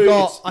 I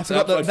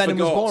forgot that Venom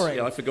was boring.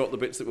 Yeah, I forgot the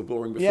bits that were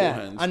boring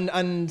beforehand. Yeah,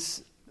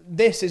 and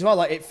this as well,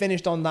 like it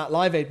finished on that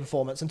Live Aid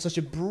performance and such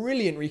a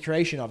brilliant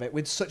recreation of it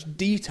with such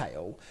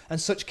detail and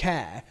such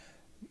care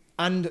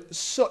and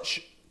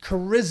such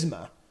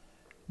charisma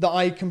that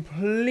I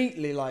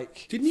completely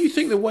like. Didn't you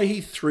think the way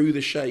he threw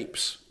the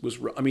shapes was?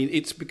 I mean,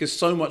 it's because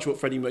so much what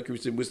Freddie Mercury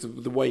did was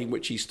the way in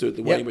which he stood,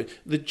 the way in which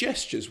the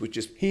gestures were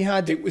just.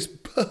 It was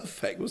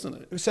perfect,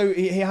 wasn't it? So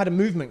he had a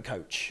movement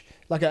coach,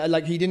 like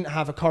he didn't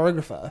have a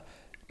choreographer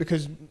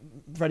because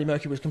Freddie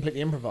Mercury was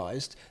completely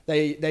improvised.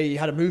 They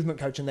had a movement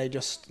coach and they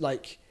just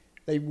like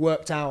they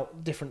worked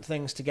out different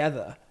things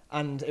together.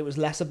 And it was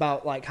less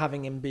about like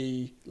having him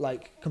be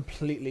like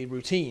completely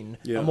routine,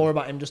 and more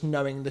about him just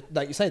knowing the,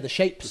 like you say, the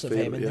shapes of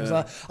him and things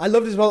like that. I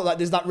loved as well. Like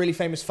there's that really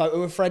famous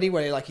photo of Freddie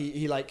where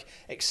he like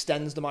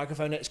extends the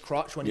microphone at his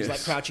crotch when he's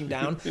like crouching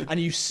down, and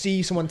you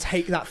see someone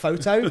take that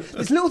photo.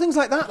 There's little things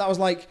like that. That was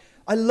like,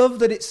 I love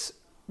that it's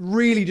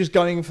really just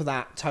going for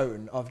that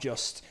tone of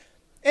just.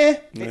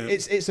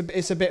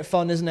 It's a bit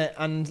fun, isn't it?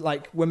 And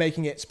like we're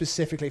making it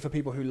specifically for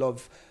people who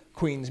love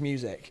Queen's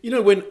music. You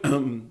know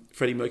when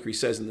Freddie Mercury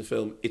says in the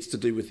film, it's to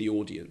do with the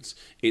audience.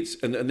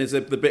 And there's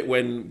the bit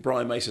when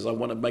Brian May says, I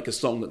want to make a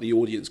song that the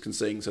audience can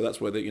sing. So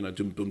that's where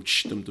dum dum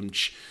ch dum dum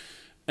ch.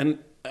 And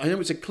I know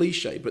it's a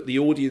cliche, but the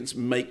audience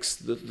makes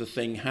the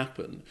thing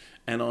happen.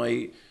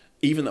 And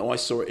even though I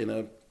saw it in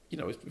a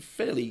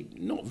fairly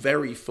not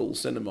very full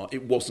cinema,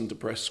 it wasn't a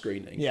press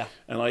screening. Yeah.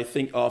 And I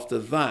think after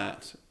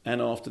that, and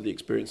after the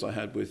experience I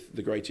had with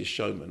The Greatest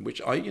Showman,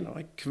 which I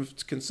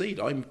concede,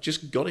 I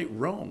just got it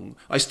wrong.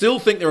 I still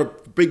think there are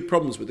big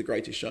problems with The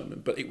Greatest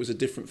Showman, but it was a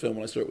different film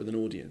when I saw it with an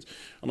audience.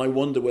 And I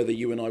wonder whether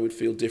you and I would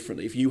feel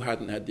differently if you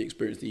hadn't had the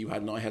experience that you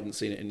had and I hadn't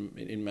seen it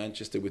in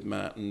Manchester with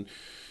Matt. And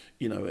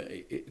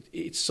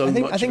it's so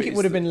much. I think it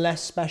would have been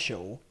less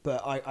special,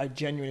 but I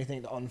genuinely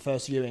think that on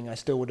first viewing, I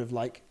still would have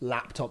like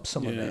lapped up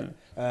some of it.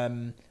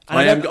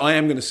 I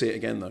am going to see it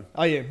again, though.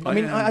 Are you?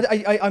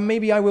 I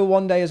maybe I will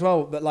one day as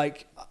well, but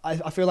like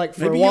I feel like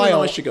for maybe a while, you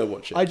and I should go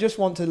watch it. I just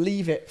want to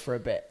leave it for a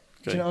bit.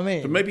 Okay. Do you know what I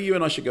mean? But maybe you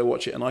and I should go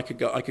watch it, and I could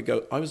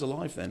go. I was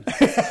alive then,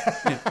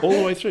 all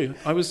the way through.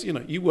 I was,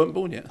 you weren't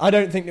born yet. I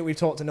don't think that we've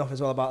talked enough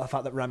as well about the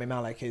fact that Rami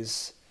Malek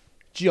is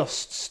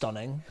just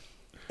stunning.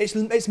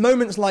 It's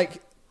moments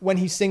like when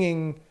he's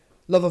singing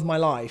 "Love of My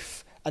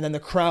Life," and then the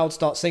crowd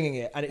starts singing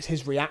it, and it's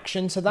his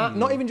reaction to that.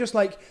 Not even just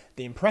like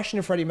the impression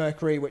of Freddie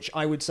Mercury, which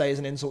I would say is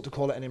an insult to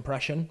call it an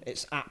impression.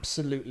 It's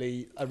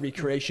absolutely a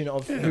recreation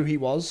of who he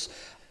was.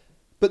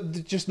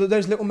 But just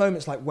those little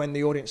moments, like when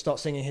the audience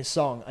starts singing his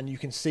song, and you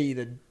can see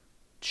the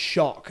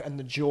shock and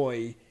the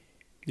joy,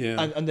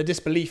 and the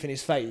disbelief in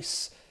his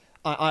face.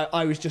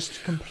 I was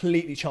just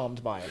completely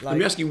charmed by it. Like, let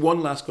me ask you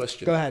one last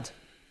question. Go ahead.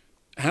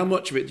 How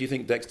much of it do you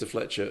think Dexter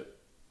Fletcher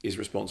is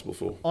responsible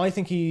for? I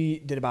think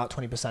he did about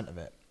 20% of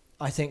it.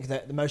 I think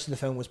that most of the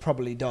film was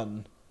probably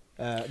done.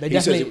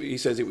 He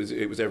says it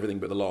was everything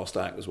but the last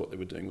act was what they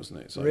were doing,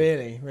 wasn't it? So.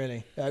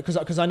 Really,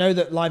 because I know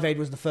that Live Aid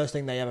was the first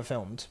thing they ever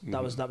filmed.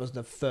 That was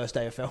the first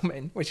day of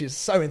filming, which is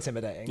so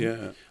intimidating.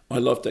 Yeah, I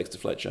loved Dexter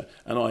Fletcher,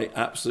 and I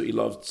absolutely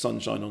loved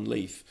Sunshine on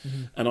Leith,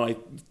 and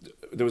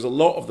there was a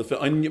lot of the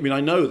film. I mean,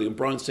 I know that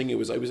Bryan Singer it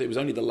was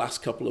only the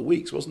last couple of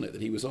weeks, wasn't it,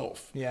 that he was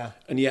off? Yeah,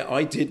 and yet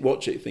I did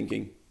watch it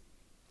thinking.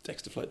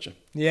 Dexter Fletcher.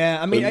 Yeah,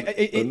 I mean,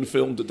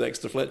 unfilmed to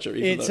Dexter Fletcher.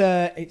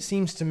 It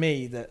seems to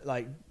me that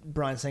like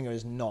Bryan Singer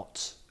is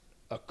not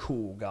a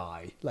cool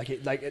guy.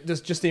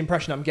 There's just the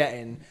impression I'm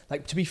getting.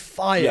 Like, to be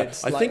fired.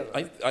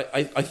 Yeah,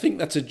 I think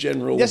that's a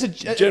general... That's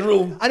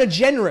a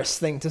generous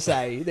thing to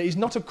say, that he's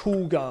not a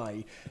cool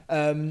guy.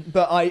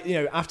 But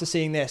after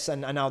seeing this,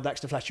 and now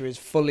Dexter Fletcher is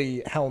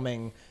fully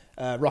helming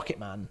Rocket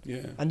Man,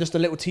 and just a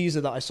little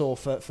teaser that I saw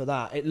for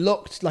that, it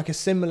looked like a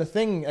similar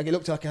thing. Like, it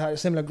looked like a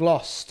similar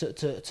gloss to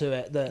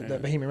it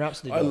that Bohemian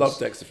Rhapsody does. I love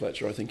Dexter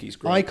Fletcher. I think he's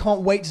great. I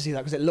can't wait to see that,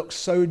 because it looks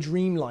so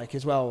dreamlike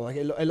as well. Like,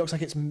 it looks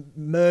like it's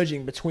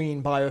merging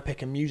between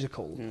biopic and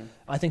musical.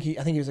 I think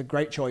he was a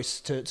great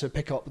choice to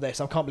pick up this.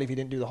 I can't believe he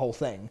didn't do the whole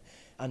thing.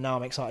 And now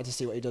I'm excited to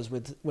see what he does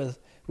with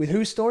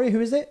whose story?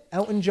 Who is it?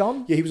 Elton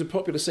John? Yeah, he was a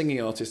popular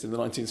singing artist in the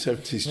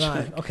 1970s.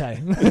 Right,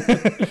 okay.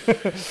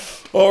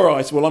 All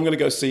right, well, I'm going to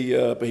go see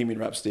Bohemian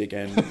Rhapsody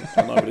again,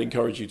 and I would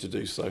encourage you to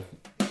do so.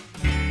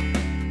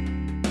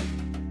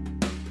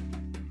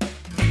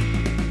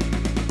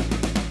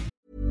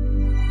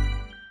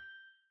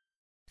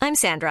 I'm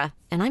Sandra,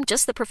 and I'm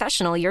just the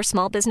professional your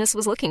small business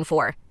was looking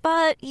for.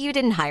 But you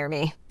didn't hire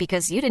me,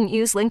 because you didn't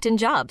use LinkedIn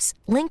Jobs.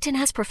 LinkedIn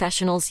has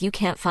professionals you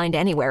can't find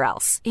anywhere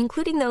else,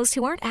 including those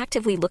who aren't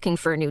actively looking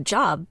for a new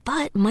job,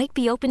 but might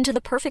be open to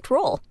the perfect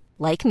role,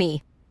 like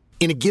me.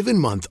 In a given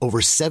month, over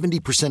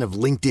 70% of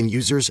LinkedIn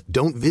users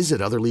don't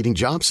visit other leading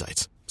job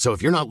sites. So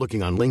if you're not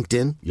looking on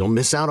LinkedIn, you'll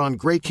miss out on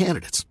great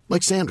candidates,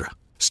 like Sandra.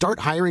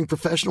 Start hiring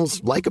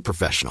professionals like a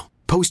professional.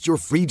 Post your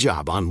free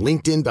job on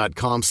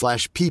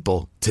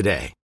linkedin.com/people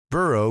today.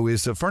 Burrow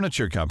is a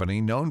furniture company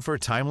known for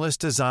timeless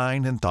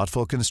design and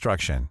thoughtful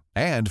construction,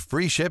 and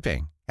free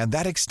shipping, and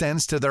that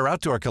extends to their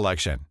outdoor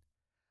collection.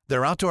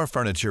 Their outdoor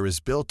furniture is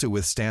built to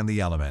withstand the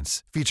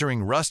elements,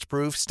 featuring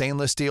rust-proof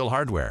stainless steel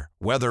hardware,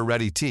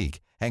 weather-ready teak,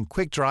 and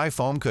quick-dry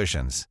foam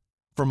cushions.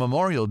 For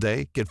Memorial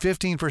Day, get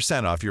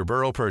 15% off your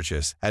Burrow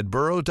purchase at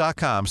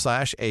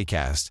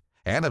burrow.com/ACAST,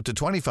 and up to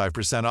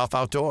 25% off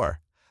outdoor.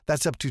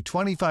 That's up to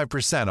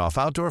 25% off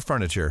outdoor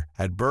furniture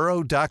at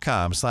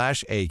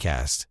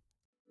burrow.com/ACAST.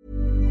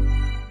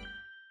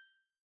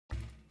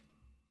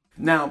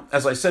 Now,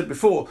 as I said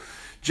before,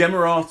 Gemma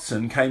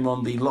Arterton came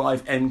on the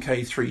live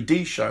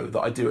MK3D show that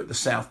I do at the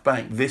South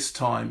Bank this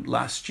time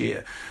last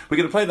year. We're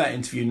going to play that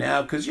interview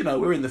now because,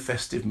 we're in the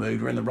festive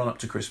mood. We're in the run-up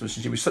to Christmas,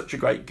 and she was such a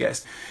great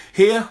guest.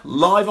 Here,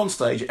 live on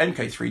stage at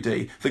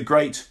MK3D, the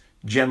great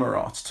Gemma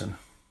Arterton.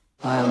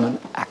 I am an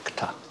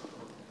actor.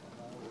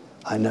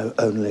 I know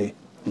only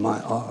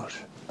my art.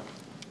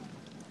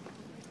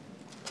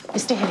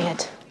 Mr.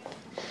 Hilliard,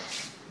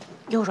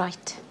 you're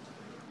right.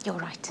 You're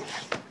right.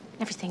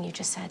 Everything you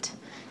just said.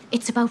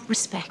 It's about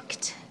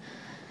respect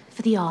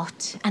for the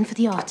art and for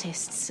the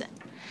artists. And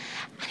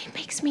it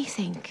makes me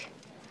think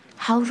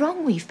how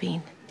wrong we've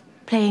been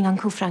playing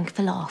Uncle Frank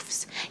for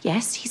laughs.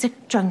 Yes, he's a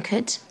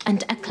drunkard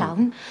and a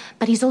clown,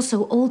 but he's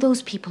also all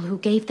those people who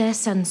gave their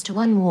sons to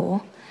one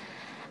war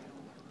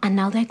and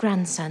now their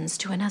grandsons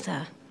to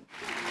another.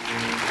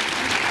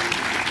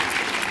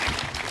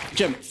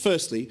 Gemma,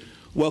 firstly,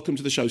 welcome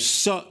to the show.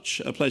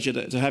 Such a pleasure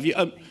to have you.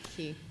 Thank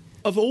you.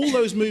 Of all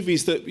those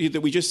movies that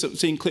we just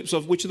seen clips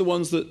of, which are the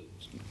ones that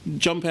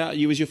jump out at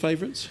you as your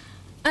favourites?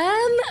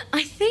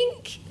 I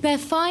think Their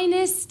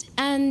Finest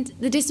and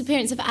The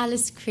Disappearance of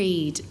Alice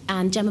Creed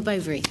and Gemma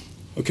Bovary.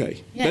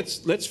 Okay, Yeah.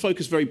 let's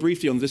focus very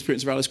briefly on The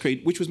Disappearance of Alice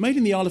Creed, which was made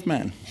in the Isle of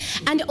Man.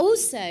 And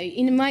also,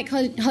 Mike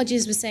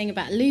Hodges was saying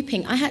about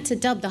looping. I had to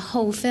dub the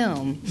whole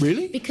film.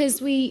 Really?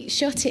 Because we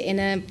shot it in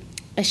a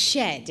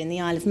shed in the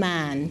Isle of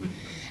Man.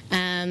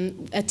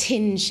 A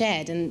tin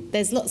shed, and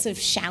there's lots of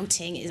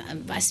shouting.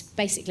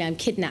 Basically, I'm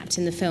kidnapped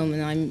in the film,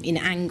 and I'm in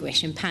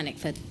anguish and panic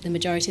for the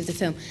majority of the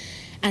film.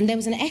 And there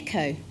was an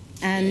echo,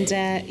 and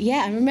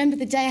I remember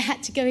the day I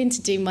had to go in to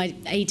do my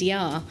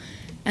ADR,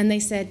 and they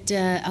said,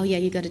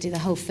 you got to do the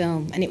whole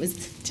film, and it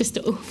was just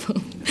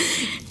awful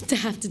to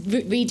have to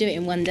redo it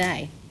in one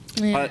day.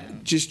 Yeah.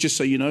 Just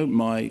so you know,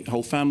 my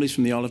whole family's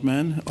from the Isle of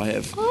Man. I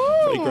have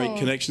very great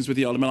connections with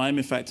the Isle of Man. I am,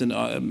 in fact,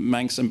 a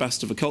Manx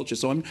ambassador for culture.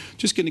 So I'm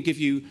just going to give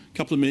you a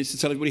couple of minutes to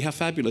tell everybody how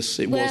fabulous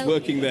it was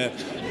working there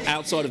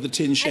outside of the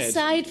tin shed.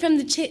 Aside from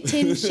the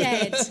tin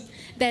shed,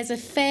 there's a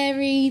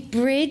fairy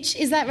bridge.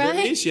 Is that right?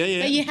 There is,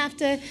 yeah. But you have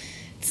to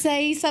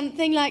say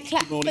something like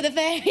clap for the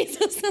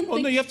fairies or something. Oh,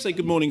 no, you have to say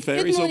good morning,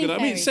 fairies. Good morning, I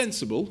mean, it's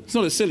sensible. It's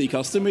not a silly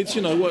custom. It's,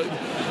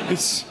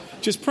 it's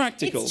just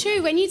practical. It's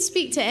true. When you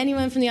speak to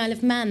anyone from the Isle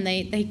of Man,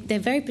 they're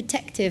very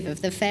protective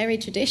of the fairy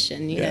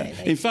tradition. You know.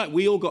 In fact,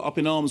 we all got up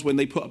in arms when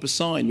they put up a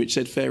sign which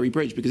said Fairy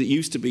Bridge, because it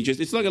used to be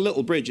it's like a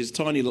little bridge. It's a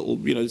tiny little,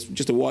 it's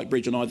just a white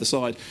bridge on either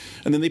side.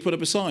 And then they put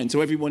up a sign so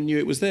everyone knew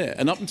it was there.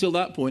 And up until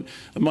that point,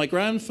 my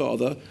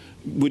grandfather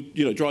would,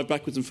 drive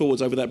backwards and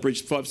forwards over that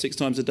bridge 5 or 6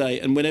 times a day.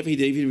 And whenever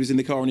he was in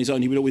the car on his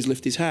own, he would always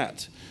lift his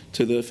hat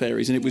to the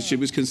fairies, and it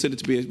was considered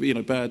to be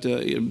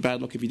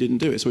bad luck if he didn't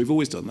do it. So we've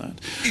always done that.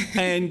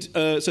 And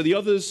so the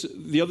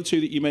the other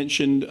two that you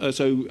mentioned,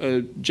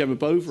 Gemma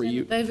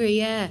Bovary. Bovary,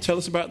 yeah. Tell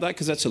us about that,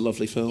 because that's a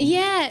lovely film.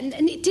 Yeah,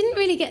 and it didn't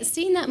really get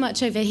seen that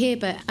much over here,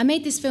 but I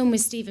made this film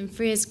with Stephen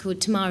Frears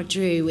called Tamara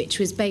Drew, which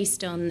was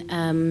based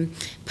on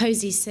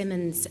Posey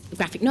Simmons'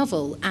 graphic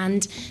novel,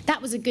 and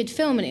that was a good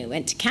film, and it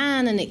went to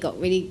Cannes, and it got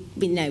really,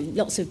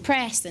 lots of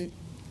press, and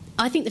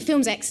I think the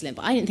film's excellent,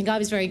 but I didn't think I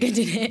was very good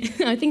in it.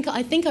 I think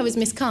I was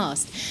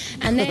miscast.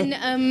 And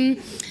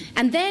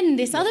then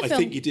this other film... I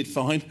think you did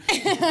fine.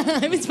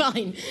 I was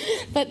fine.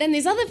 But then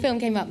this other film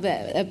came up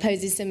that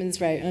Posey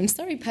Simmons wrote. I'm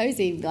sorry,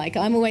 Posey,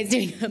 I'm always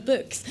doing her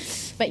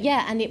books. But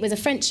yeah, and it was a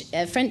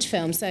French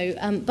film. So,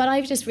 but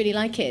I just really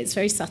like it. It's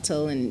very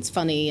subtle and it's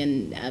funny,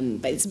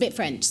 but it's a bit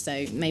French,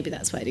 so maybe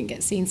that's why I didn't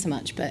get seen so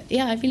much. But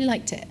yeah, I really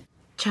liked it.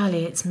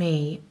 Charlie, it's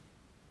me.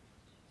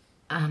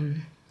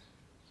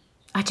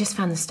 I just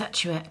found the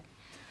statuette,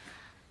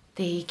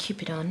 the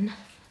Cupidon,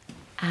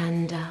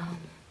 and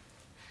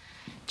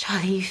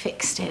Charlie, you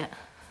fixed it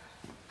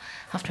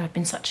after I'd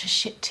been such a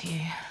shit to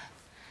you.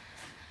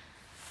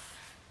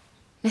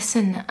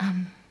 Listen,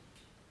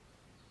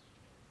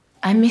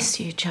 I miss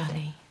you,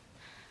 Charlie.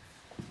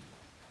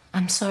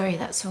 I'm sorry,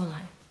 that's all.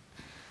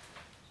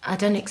 I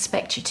don't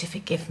expect you to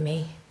forgive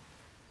me,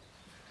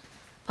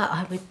 but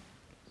I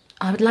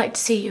would like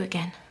to see you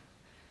again.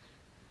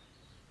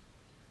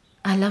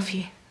 I love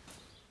you.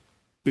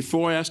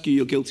 Before I ask you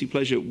your guilty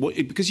pleasure,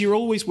 because you're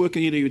always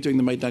working, you're doing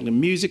the Maid Dagenham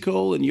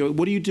musical, and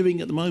what are you doing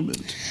at the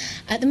moment?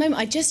 At the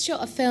moment, I just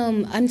shot a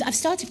film. I've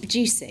started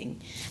producing,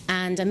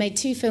 and I made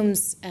 2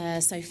 films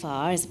so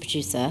far as a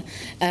producer.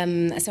 So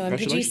I'm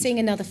producing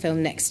another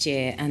film next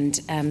year,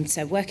 and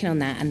so working on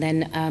that. And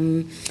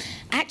then,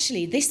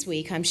 actually, this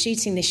week I'm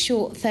shooting this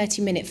short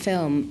 30-minute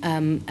film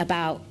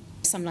about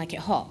Some Like It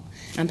Hot.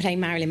 I'm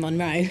playing Marilyn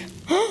Monroe.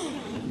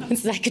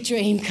 It's like a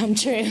dream come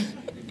true.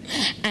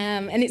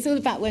 And it's all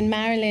about when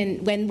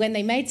Marilyn, when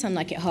they made Some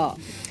Like It Hot,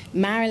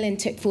 Marilyn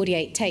took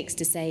 48 takes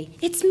to say,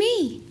 "It's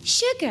me,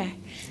 Sugar."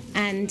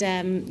 And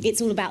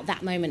it's all about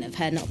that moment of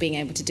her not being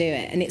able to do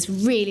it. And it's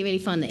really, really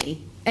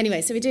funny.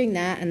 Anyway, so we're doing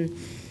that. And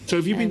so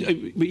have you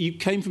been, but you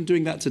came from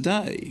doing that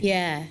today?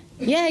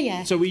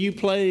 Yeah. So were you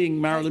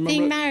playing Marilyn Monroe?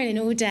 Being Marilyn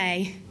all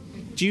day.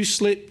 Do you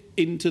slip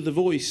into the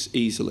voice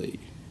easily?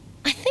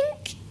 I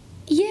think,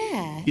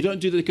 yeah. You don't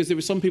do that, because there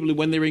are some people who,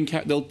 when they're in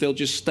they'll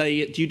just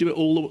stay. Do you do it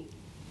all the...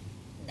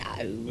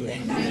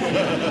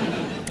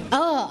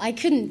 Oh, I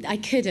couldn't.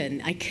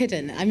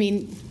 I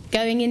mean,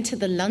 going into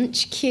the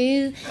lunch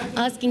queue,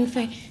 asking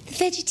for the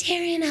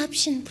vegetarian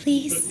option,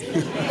 please.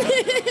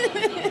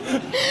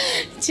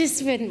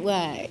 Just wouldn't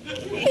work.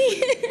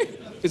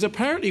 Because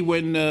apparently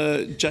when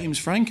James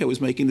Franco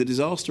was making The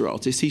Disaster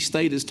Artist, he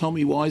stayed as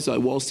Tommy Wiseau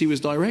whilst he was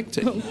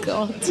directing. Oh,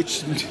 God.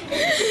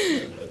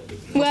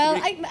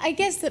 Well, I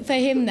guess that for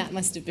him that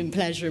must have been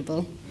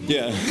pleasurable.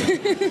 Yeah.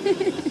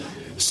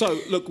 So,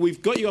 look,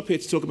 we've got you up here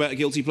to talk about a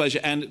guilty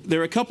pleasure, and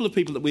there are a couple of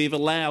people that we've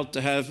allowed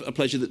to have a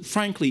pleasure that,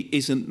 frankly,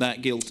 isn't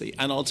that guilty.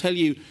 And I'll tell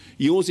you,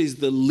 yours is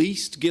the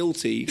least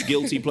guilty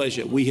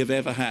pleasure we have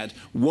ever had.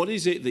 What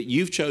is it that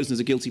you've chosen as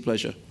a guilty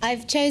pleasure?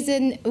 I've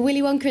chosen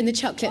Willy Wonka and the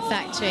Chocolate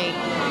Factory.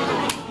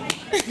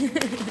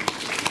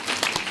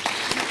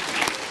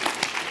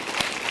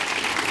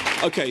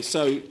 OK,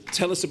 so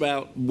tell us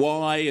about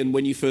why and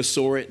when you first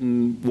saw it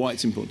and why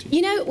it's important to you.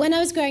 You know, when I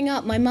was growing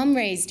up, my mum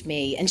raised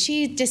me, and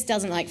she just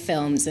doesn't like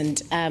films,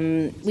 and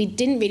we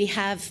didn't really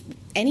have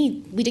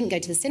we didn't go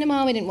to the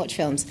cinema, we didn't watch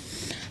films.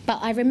 But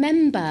I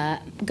remember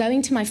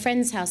going to my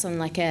friend's house on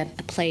like a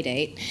play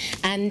date,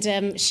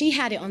 and she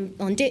had it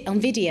on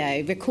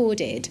video,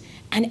 recorded,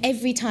 and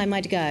every time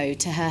I'd go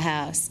to her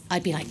house,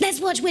 I'd be like, let's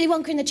watch Willy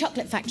Wonka and the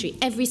Chocolate Factory.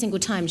 Every single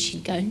time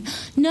she'd go,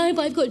 no,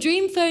 but I've got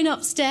Dream Phone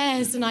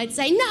upstairs. And I'd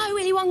say, no,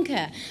 Willy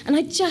Wonka. And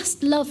I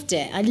just loved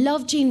it. I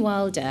love Gene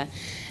Wilder,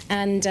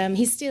 and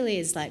he still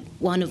is like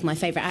one of my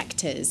favourite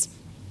actors.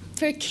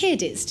 For a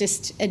kid, it's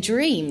just a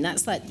dream.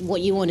 That's like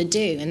what you want to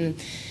do, and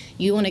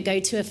you want to go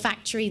to a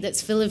factory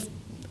that's full of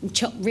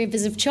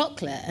rivers of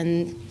chocolate.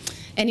 And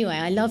anyway,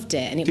 I loved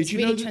it, and it was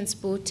really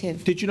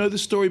transportive. Did you know the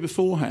story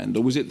beforehand,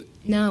 or was it...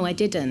 No, I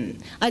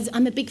didn't.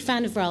 I'm a big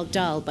fan of Roald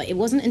Dahl, but it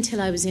wasn't until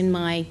I was in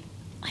my,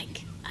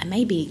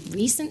 maybe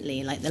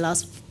recently, like the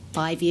last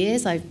 5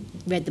 years, I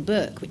read the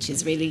book, which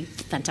is really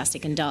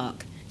fantastic and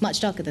dark. Much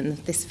darker than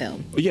this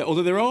film. Yeah,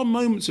 although there are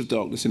moments of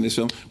darkness in this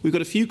film. We've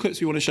got a few clips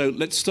we want to show.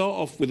 Let's start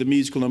off with a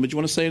musical number. Do you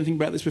want to say anything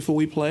about this before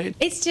we play it?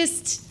 It's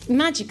just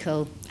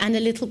magical and a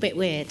little bit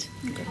weird.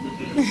 Okay.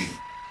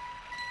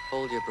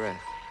 Hold your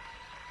breath.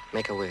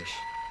 Make a wish.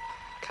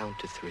 Count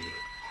to 3.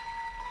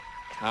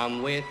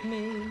 Come with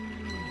me,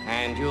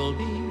 and you'll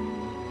be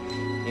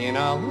in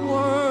a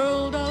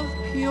world of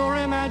pure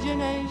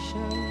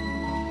imagination.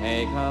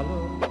 Take a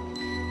look,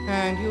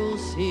 and you'll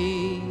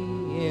see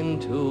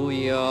into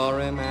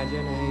your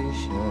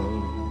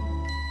imagination.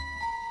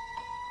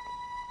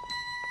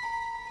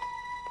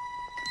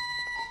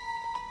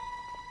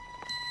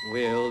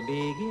 We'll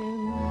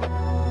begin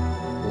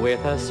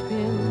with a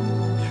spin,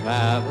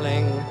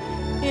 traveling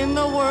in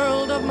the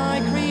world of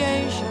my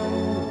creation.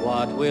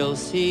 What we'll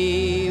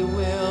see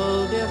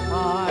will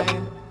defy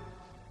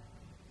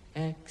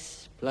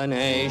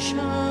explanation.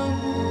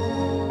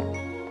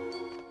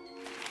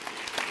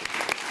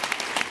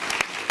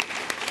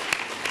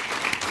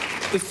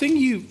 The thing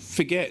you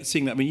forget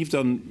seeing that, I mean, you've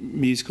done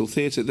musical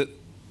theatre, that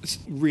it's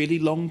really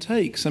long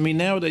takes. I mean,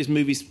 nowadays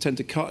movies tend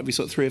to cut every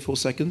sort of 3 or 4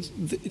 seconds.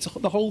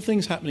 The whole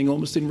thing's happening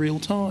almost in real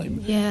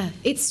time. Yeah,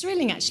 it's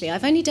thrilling, actually.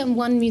 I've only done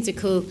one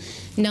musical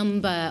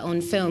number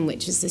on film,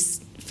 which is this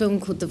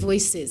film called The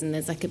Voices, and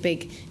there's like a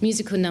big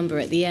musical number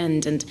at the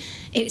end, and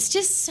it's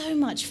just so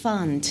much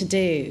fun to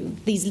do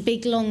these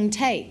big long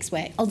takes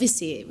where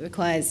obviously it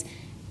requires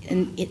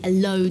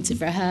loads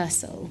of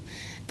rehearsal,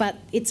 but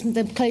it's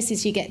the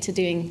closest you get to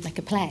doing like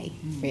a play,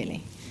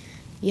 really.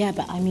 Yeah,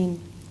 but I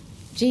mean,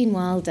 Gene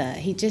Wilder,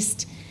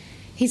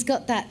 he's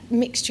got that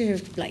mixture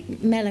of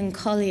like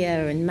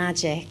melancholia and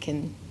magic,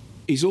 and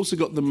he's also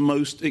got the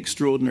most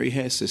extraordinary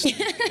hair system.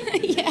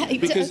 Yeah, he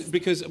does.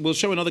 Because we'll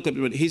show another clip,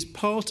 but his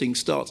parting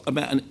starts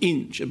about an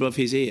inch above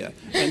his ear,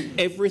 and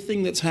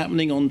everything that's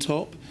happening on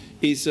top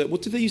is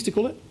what did they used to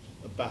call it?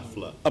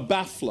 Baffler. A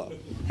baffler,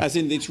 as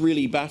in it's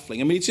really baffling.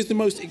 I mean, it's just the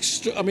most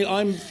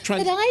I'm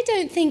trying. But I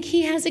don't think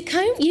he has a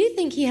comb. You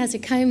think he has a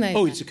comb over?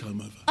 Oh, it's a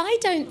comb over. I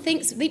don't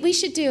think so. We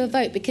should do a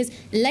vote, because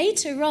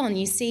later on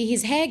you see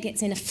his hair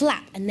gets in a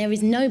flap and there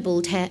is no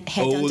bald head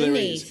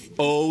underneath.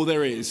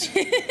 There is.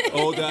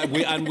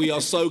 We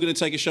are so going to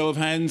take a show of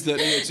hands that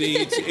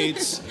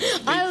it's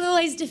I'll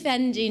always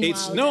defend Gene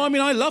Wilder. No, I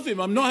mean, I love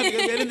him. I'm not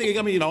having anything.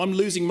 I mean, I'm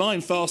losing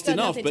mine fast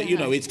enough, but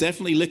it's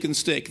definitely lick and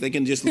stick. They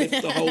can just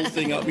lift the whole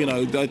thing up.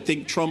 I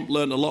think Trump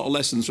learned a lot of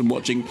lessons from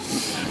watching.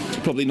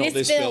 Probably not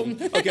this film.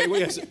 Okay, well,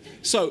 yes.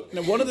 So,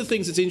 now one of the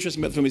things that's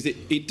interesting about the film is that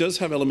it does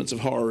have elements of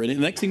horror in it.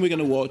 The next thing we're going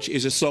to watch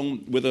is a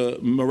song with a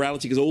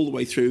morality, because all the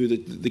way through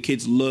the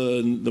kids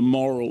learn the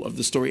moral of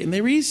the story. And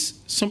there is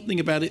something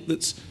about it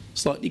that's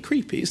slightly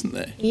creepy, isn't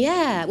there?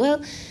 Yeah,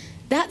 well,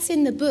 that's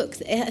in the book.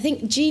 I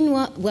think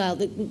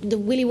the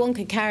Willy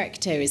Wonka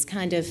character is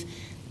kind of...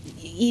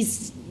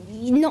 He's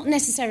not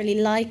necessarily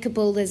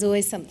likeable. There's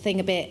always something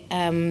a bit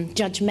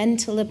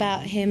judgmental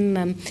about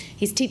him.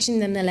 He's teaching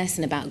them the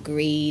lesson about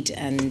greed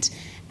and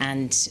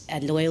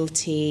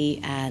loyalty,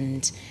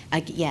 and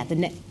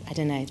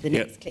the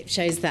next clip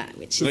shows that,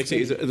 which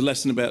is a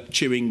lesson about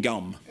chewing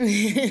gum.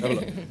 Have a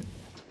look.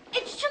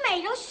 It's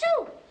tomato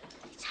soup.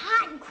 It's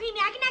hot and creamy.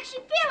 I can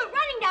actually feel it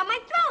running down my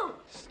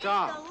throat.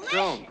 Stop.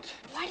 Don't.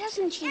 Why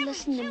doesn't she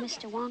listen to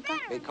Mr. Wonka?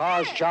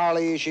 Because,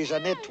 Charlie, she's a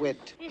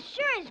nitwit. It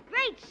sure is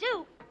great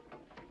soup.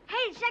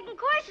 Hey, the second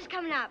course is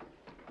coming up.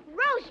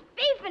 Roast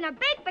beef and a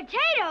baked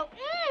potato.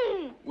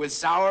 Mmm. With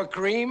sour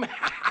cream?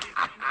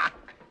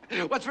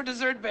 What's for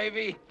dessert,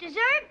 baby?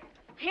 Dessert?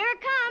 Here it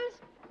comes.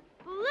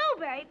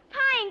 Blueberry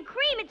pie and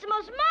cream. It's the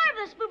most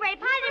marvelous blueberry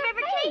pie they've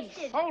ever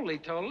tasted. Holy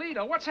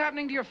Toledo, what's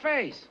happening to your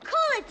face?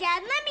 Cool it,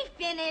 Dad. Let me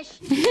finish.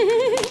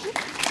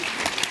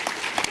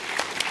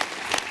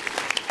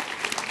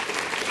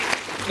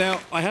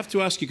 Now, I have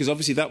to ask you, because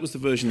obviously that was the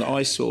version that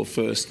I saw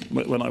first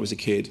when I was a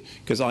kid,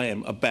 because I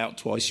am about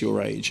twice your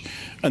age.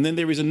 And then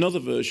there is another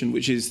version,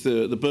 which is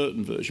the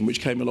Burton version, which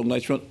came along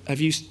later on.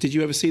 Did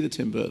you ever see the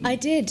Tim Burton? I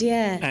did,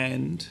 yeah.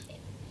 And?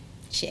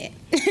 Shit.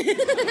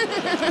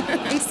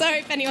 I'm sorry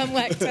if anyone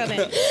worked on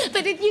it.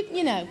 But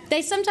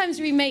they sometimes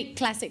remake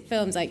classic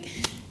films, and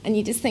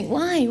you just think,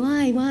 why,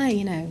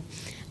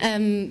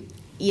 I'm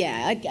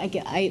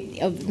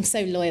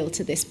so loyal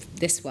to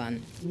this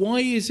one. Why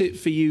is it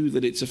for you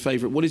that it's a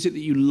favourite? What is it that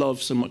you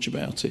love so much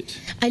about it?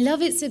 I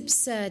love its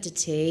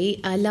absurdity.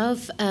 I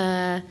love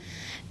the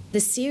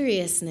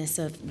seriousness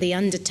of the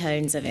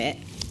undertones of it,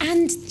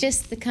 and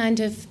just the kind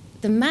of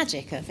the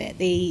magic of it.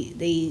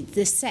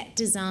 The set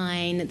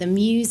design, the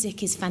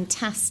music is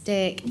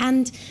fantastic,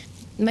 and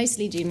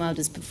mostly Gene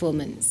Wilder's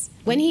performance.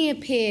 When he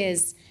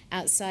appears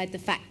outside the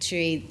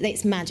factory,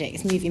 it's magic.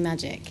 It's movie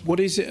magic.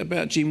 What is it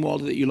about Gene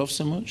Wilder that you love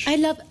so much?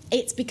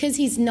 It's because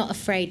he's not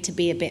afraid to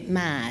be a bit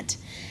mad.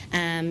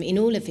 In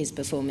all of his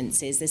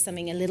performances, there's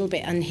something a little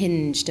bit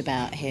unhinged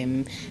about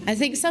him. I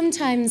think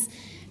sometimes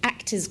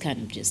actors kind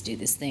of just do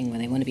this thing where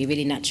they want to be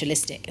really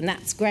naturalistic, and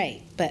that's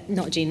great, but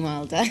not Gene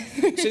Wilder.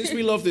 Since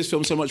we love this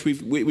film so much,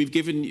 we've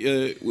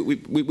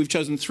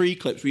chosen 3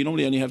 clips. We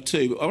normally only have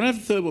 2. I want to have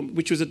the third one,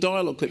 which was a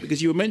dialogue clip, because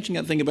you were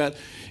mentioning that thing about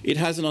it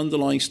has an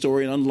underlying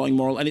story, an underlying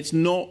moral, and it's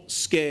not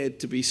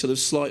scared to be sort of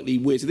slightly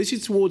weird. So this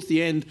is towards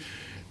the end,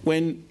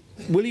 when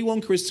Willy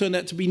Wonka has turned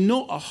out to be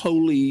not a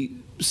wholly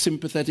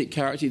sympathetic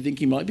character you think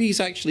he might be. He's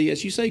actually,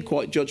 as you say,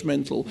 quite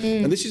judgmental.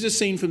 And this is a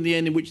scene from the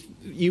end in which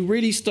you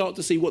really start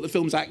to see what the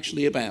film's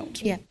actually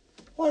about. Yeah.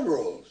 What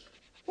rules?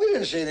 We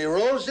didn't see any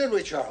rules, did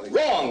we, Charlie?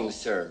 Wrong,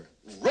 sir.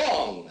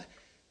 Wrong.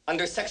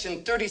 Under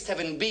Section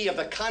 37B of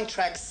the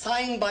contract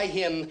signed by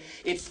him,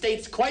 it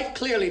states quite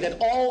clearly that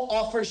all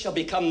offers shall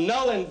become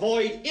null and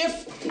void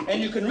if, and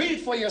you can read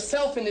it for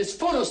yourself in this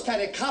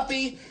photostatic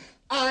copy,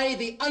 I,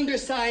 the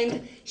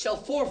undersigned, shall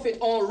forfeit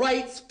all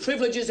rights,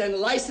 privileges, and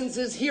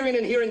licenses herein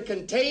and herein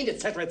contained,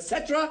 etc.,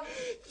 etc.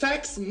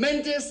 Fax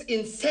mentis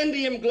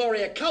incendium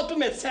gloria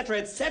culpum, etc.,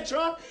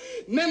 etc.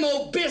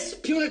 Memo bis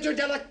punitor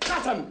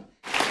delicatum.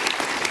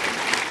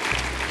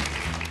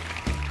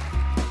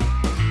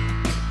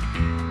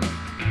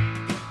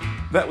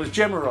 That was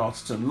Gemma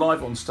Arterton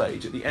live on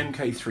stage at the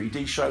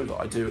MK3D show that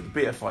I do at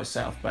the BFI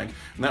South Bank,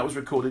 and that was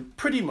recorded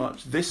pretty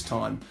much this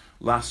time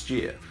last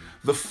year.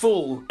 The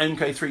full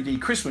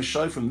MK3D Christmas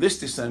show from this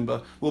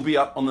December will be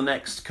up on the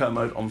next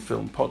Kermode on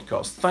Film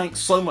podcast. Thanks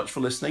so much for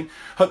listening.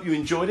 Hope you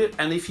enjoyed it,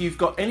 and if you've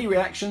got any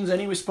reactions,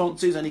 any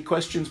responses, any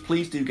questions,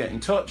 please do get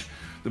in touch.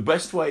 The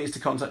best way is to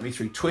contact me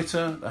through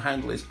Twitter. The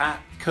handle is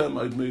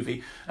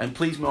 @KermodeMovie, and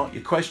please mark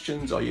your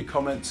questions or your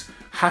comments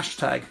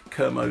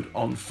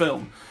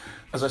 #KermodeOnFilm.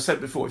 As I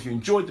said before, if you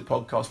enjoyed the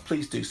podcast,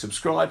 please do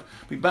subscribe.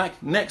 Be back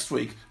next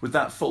week with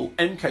that full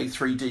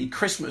MK3D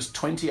Christmas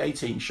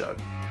 2018 show.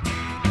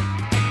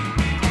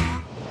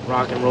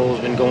 Rock and roll's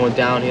been going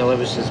downhill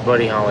ever since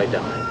Buddy Holly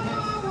died.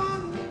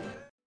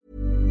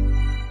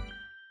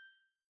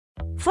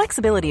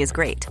 Flexibility is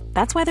great.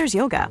 That's why there's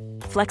yoga.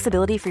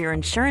 Flexibility for your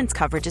insurance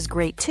coverage is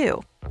great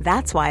too.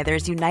 That's why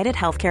there's United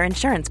Healthcare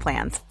Insurance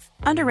Plans.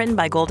 Underwritten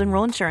by Golden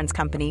Rule Insurance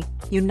Company,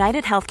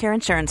 United Healthcare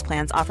Insurance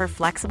Plans offer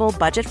flexible,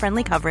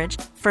 budget-friendly coverage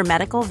for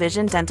medical,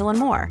 vision, dental, and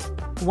more.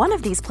 One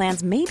of these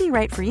plans may be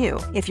right for you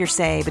if you're,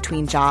 say,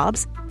 between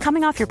jobs,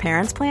 coming off your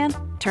parents' plan,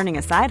 turning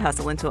a side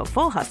hustle into a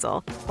full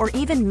hustle, or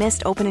even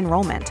missed open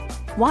enrollment.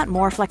 Want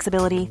more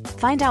flexibility?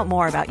 Find out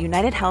more about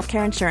United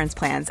Healthcare Insurance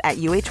Plans at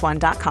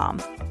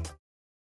uh1.com.